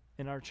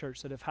in our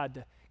church that have had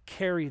to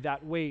carry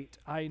that weight.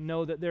 I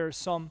know that there are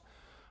some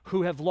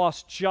who have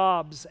lost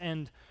jobs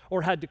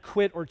or had to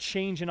quit or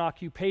change an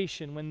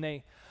occupation when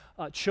they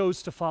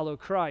chose to follow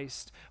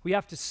Christ. We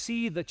have to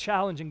see the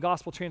challenge in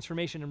gospel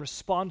transformation and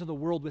respond to the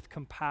world with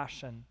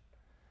compassion.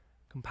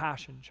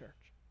 Compassion,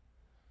 church.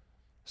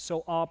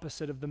 So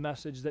opposite of the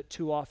message that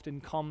too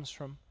often comes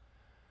from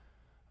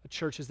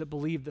churches that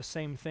believe the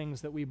same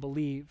things that we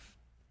believe,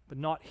 but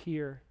not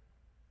here.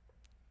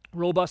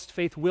 Robust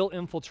faith will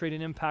infiltrate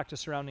and impact a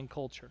surrounding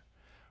culture.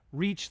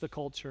 Reach the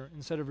culture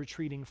instead of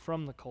retreating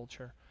from the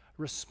culture.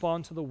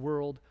 Respond to the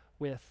world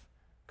with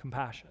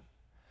compassion.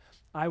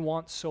 I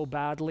want so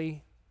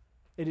badly.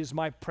 It is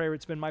my prayer.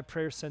 It's been my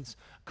prayer since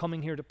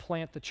coming here to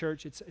plant the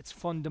church. It's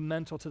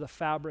fundamental to the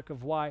fabric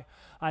of why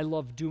I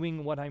love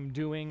doing what I'm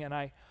doing, and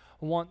I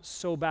want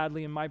so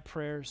badly in my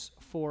prayers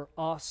for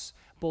us,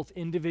 both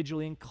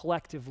individually and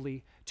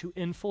collectively, to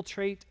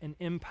infiltrate and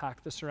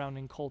impact the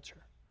surrounding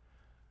culture.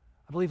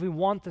 I believe we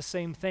want the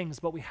same things,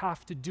 but we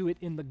have to do it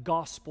in the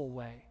gospel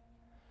way,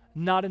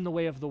 not in the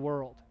way of the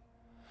world.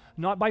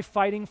 Not by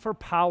fighting for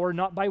power,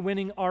 not by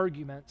winning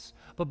arguments,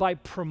 but by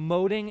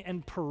promoting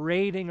and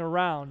parading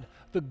around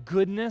the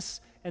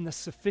goodness and the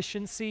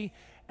sufficiency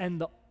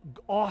and the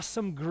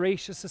awesome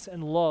graciousness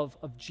and love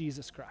of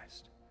Jesus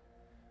Christ.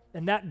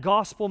 And that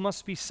gospel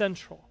must be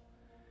central.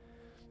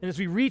 And as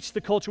we reach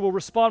the culture, we'll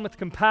respond with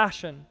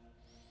compassion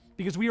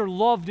because we are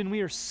loved and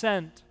we are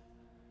sent.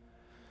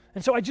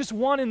 And so I just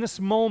want in this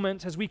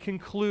moment, as we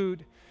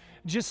conclude,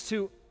 just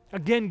to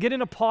again, get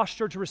in a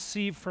posture to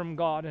receive from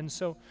God. And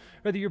so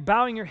whether you're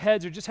bowing your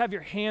heads or just have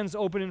your hands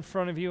open in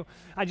front of you,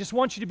 I just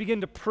want you to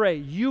begin to pray,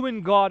 you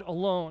and God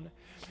alone.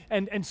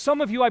 And some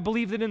of you, I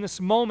believe that in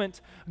this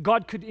moment,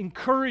 God could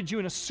encourage you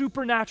in a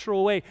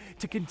supernatural way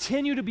to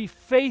continue to be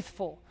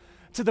faithful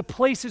to the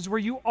places where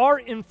you are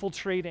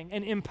infiltrating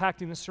and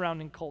impacting the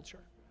surrounding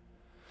culture.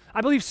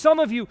 I believe some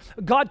of you,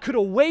 God could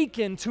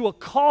awaken to a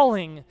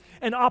calling,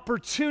 an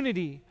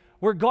opportunity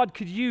where God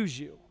could use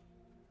you.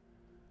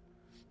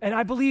 And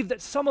I believe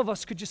that some of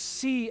us could just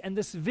see and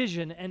this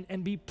vision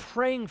and be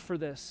praying for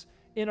this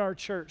in our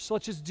church. So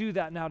let's just do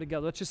that now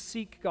together. Let's just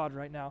seek God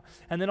right now.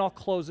 And then I'll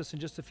close this in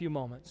just a few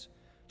moments.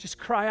 Just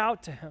cry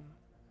out to Him.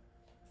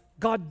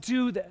 God,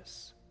 do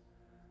this.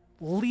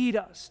 Lead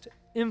us to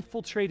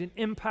infiltrate and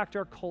impact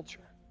our culture.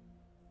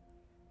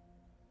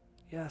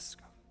 Yes,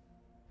 God.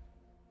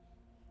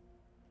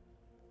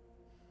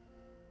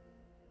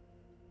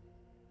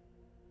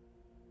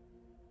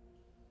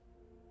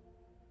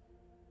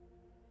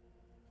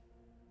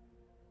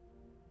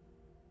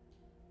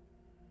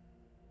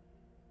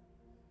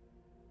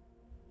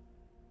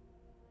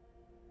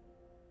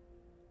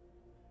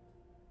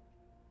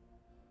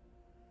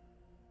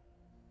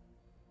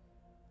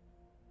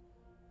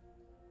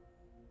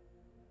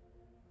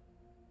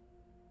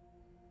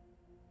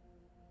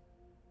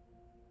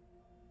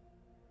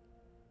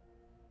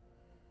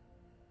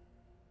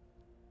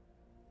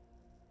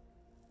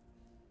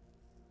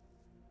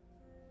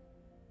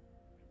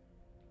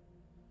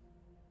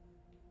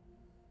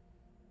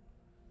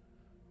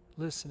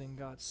 Listening,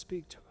 God,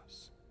 speak to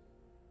us.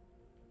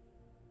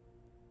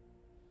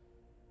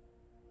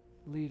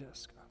 Lead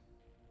us, God.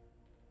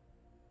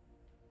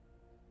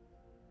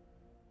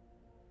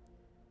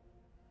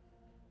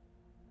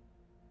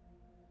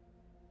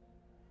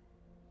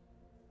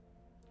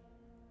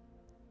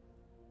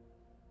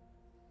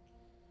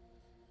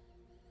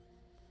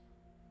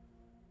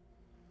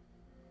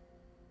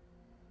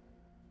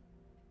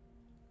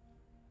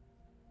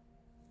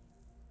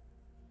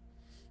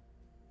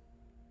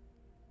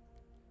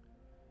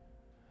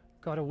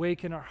 God,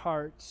 awaken our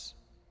hearts.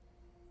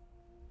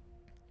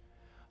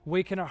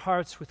 Awaken our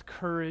hearts with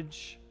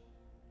courage.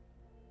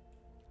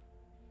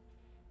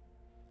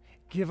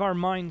 Give our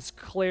minds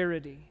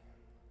clarity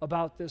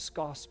about this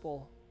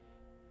gospel.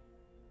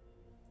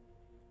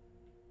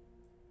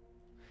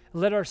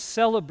 Let our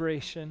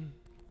celebration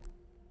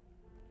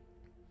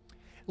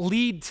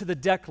lead to the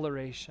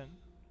declaration.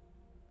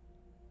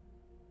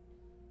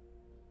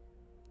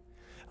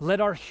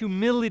 Let our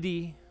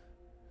humility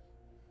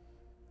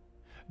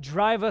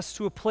drive us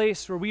to a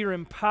place where we are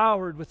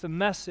empowered with a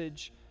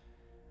message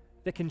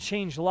that can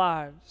change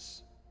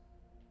lives.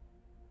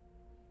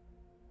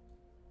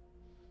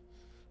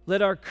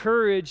 Let our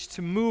courage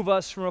to move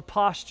us from a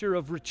posture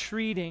of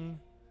retreating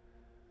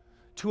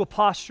to a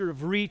posture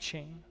of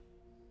reaching.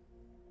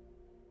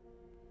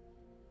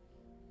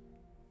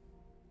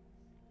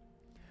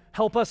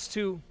 Help us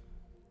to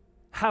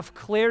have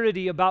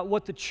clarity about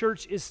what the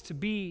church is to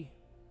be.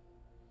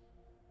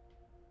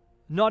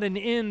 Not an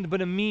end,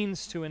 but a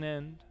means to an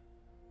end.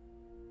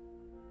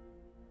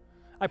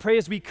 I pray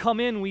as we come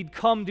in, we'd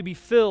come to be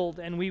filled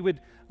and we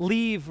would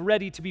leave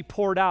ready to be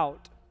poured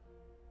out.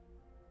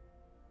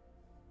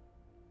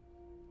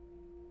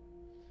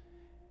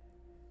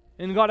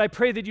 And God, I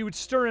pray that you would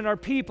stir in our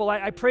people.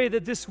 I pray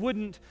that this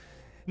wouldn't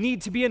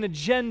need to be an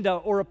agenda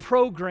or a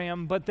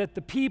program, but that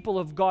the people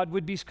of God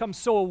would become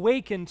so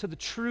awakened to the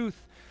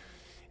truth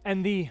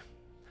and the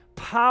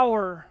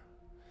power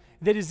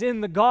that is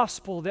in the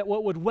gospel that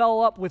what would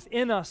well up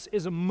within us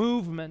is a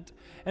movement,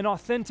 an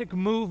authentic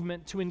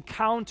movement to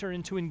encounter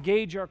and to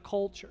engage our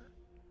culture.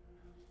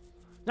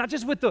 Not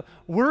just with the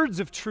words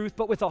of truth,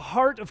 but with a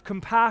heart of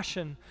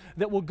compassion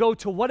that will go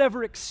to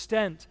whatever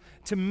extent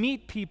to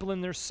meet people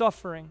in their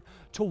suffering,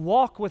 to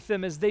walk with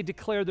them as they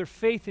declare their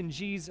faith in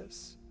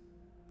Jesus.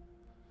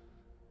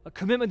 A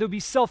commitment to be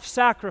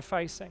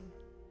self-sacrificing.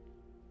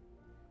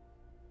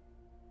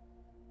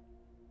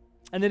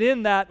 And that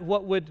in that,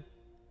 what would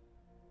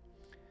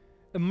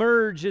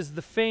emerge is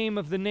the fame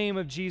of the name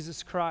of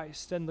Jesus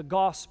Christ and the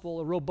gospel,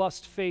 a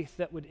robust faith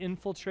that would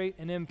infiltrate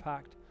and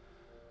impact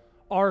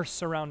our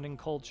surrounding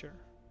culture.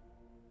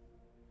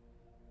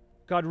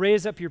 God,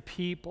 raise up your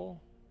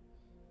people.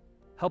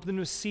 Help them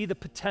to see the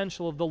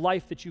potential of the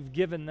life that you've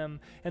given them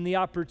and the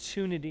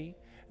opportunity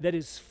that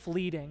is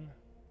fleeting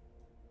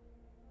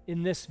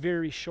in this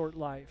very short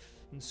life.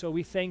 And so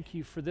we thank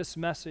you for this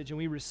message and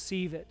we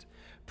receive it.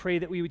 Pray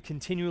that we would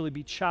continually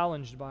be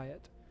challenged by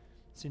it.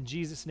 It's in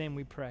Jesus' name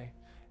we pray.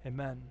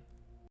 Amen.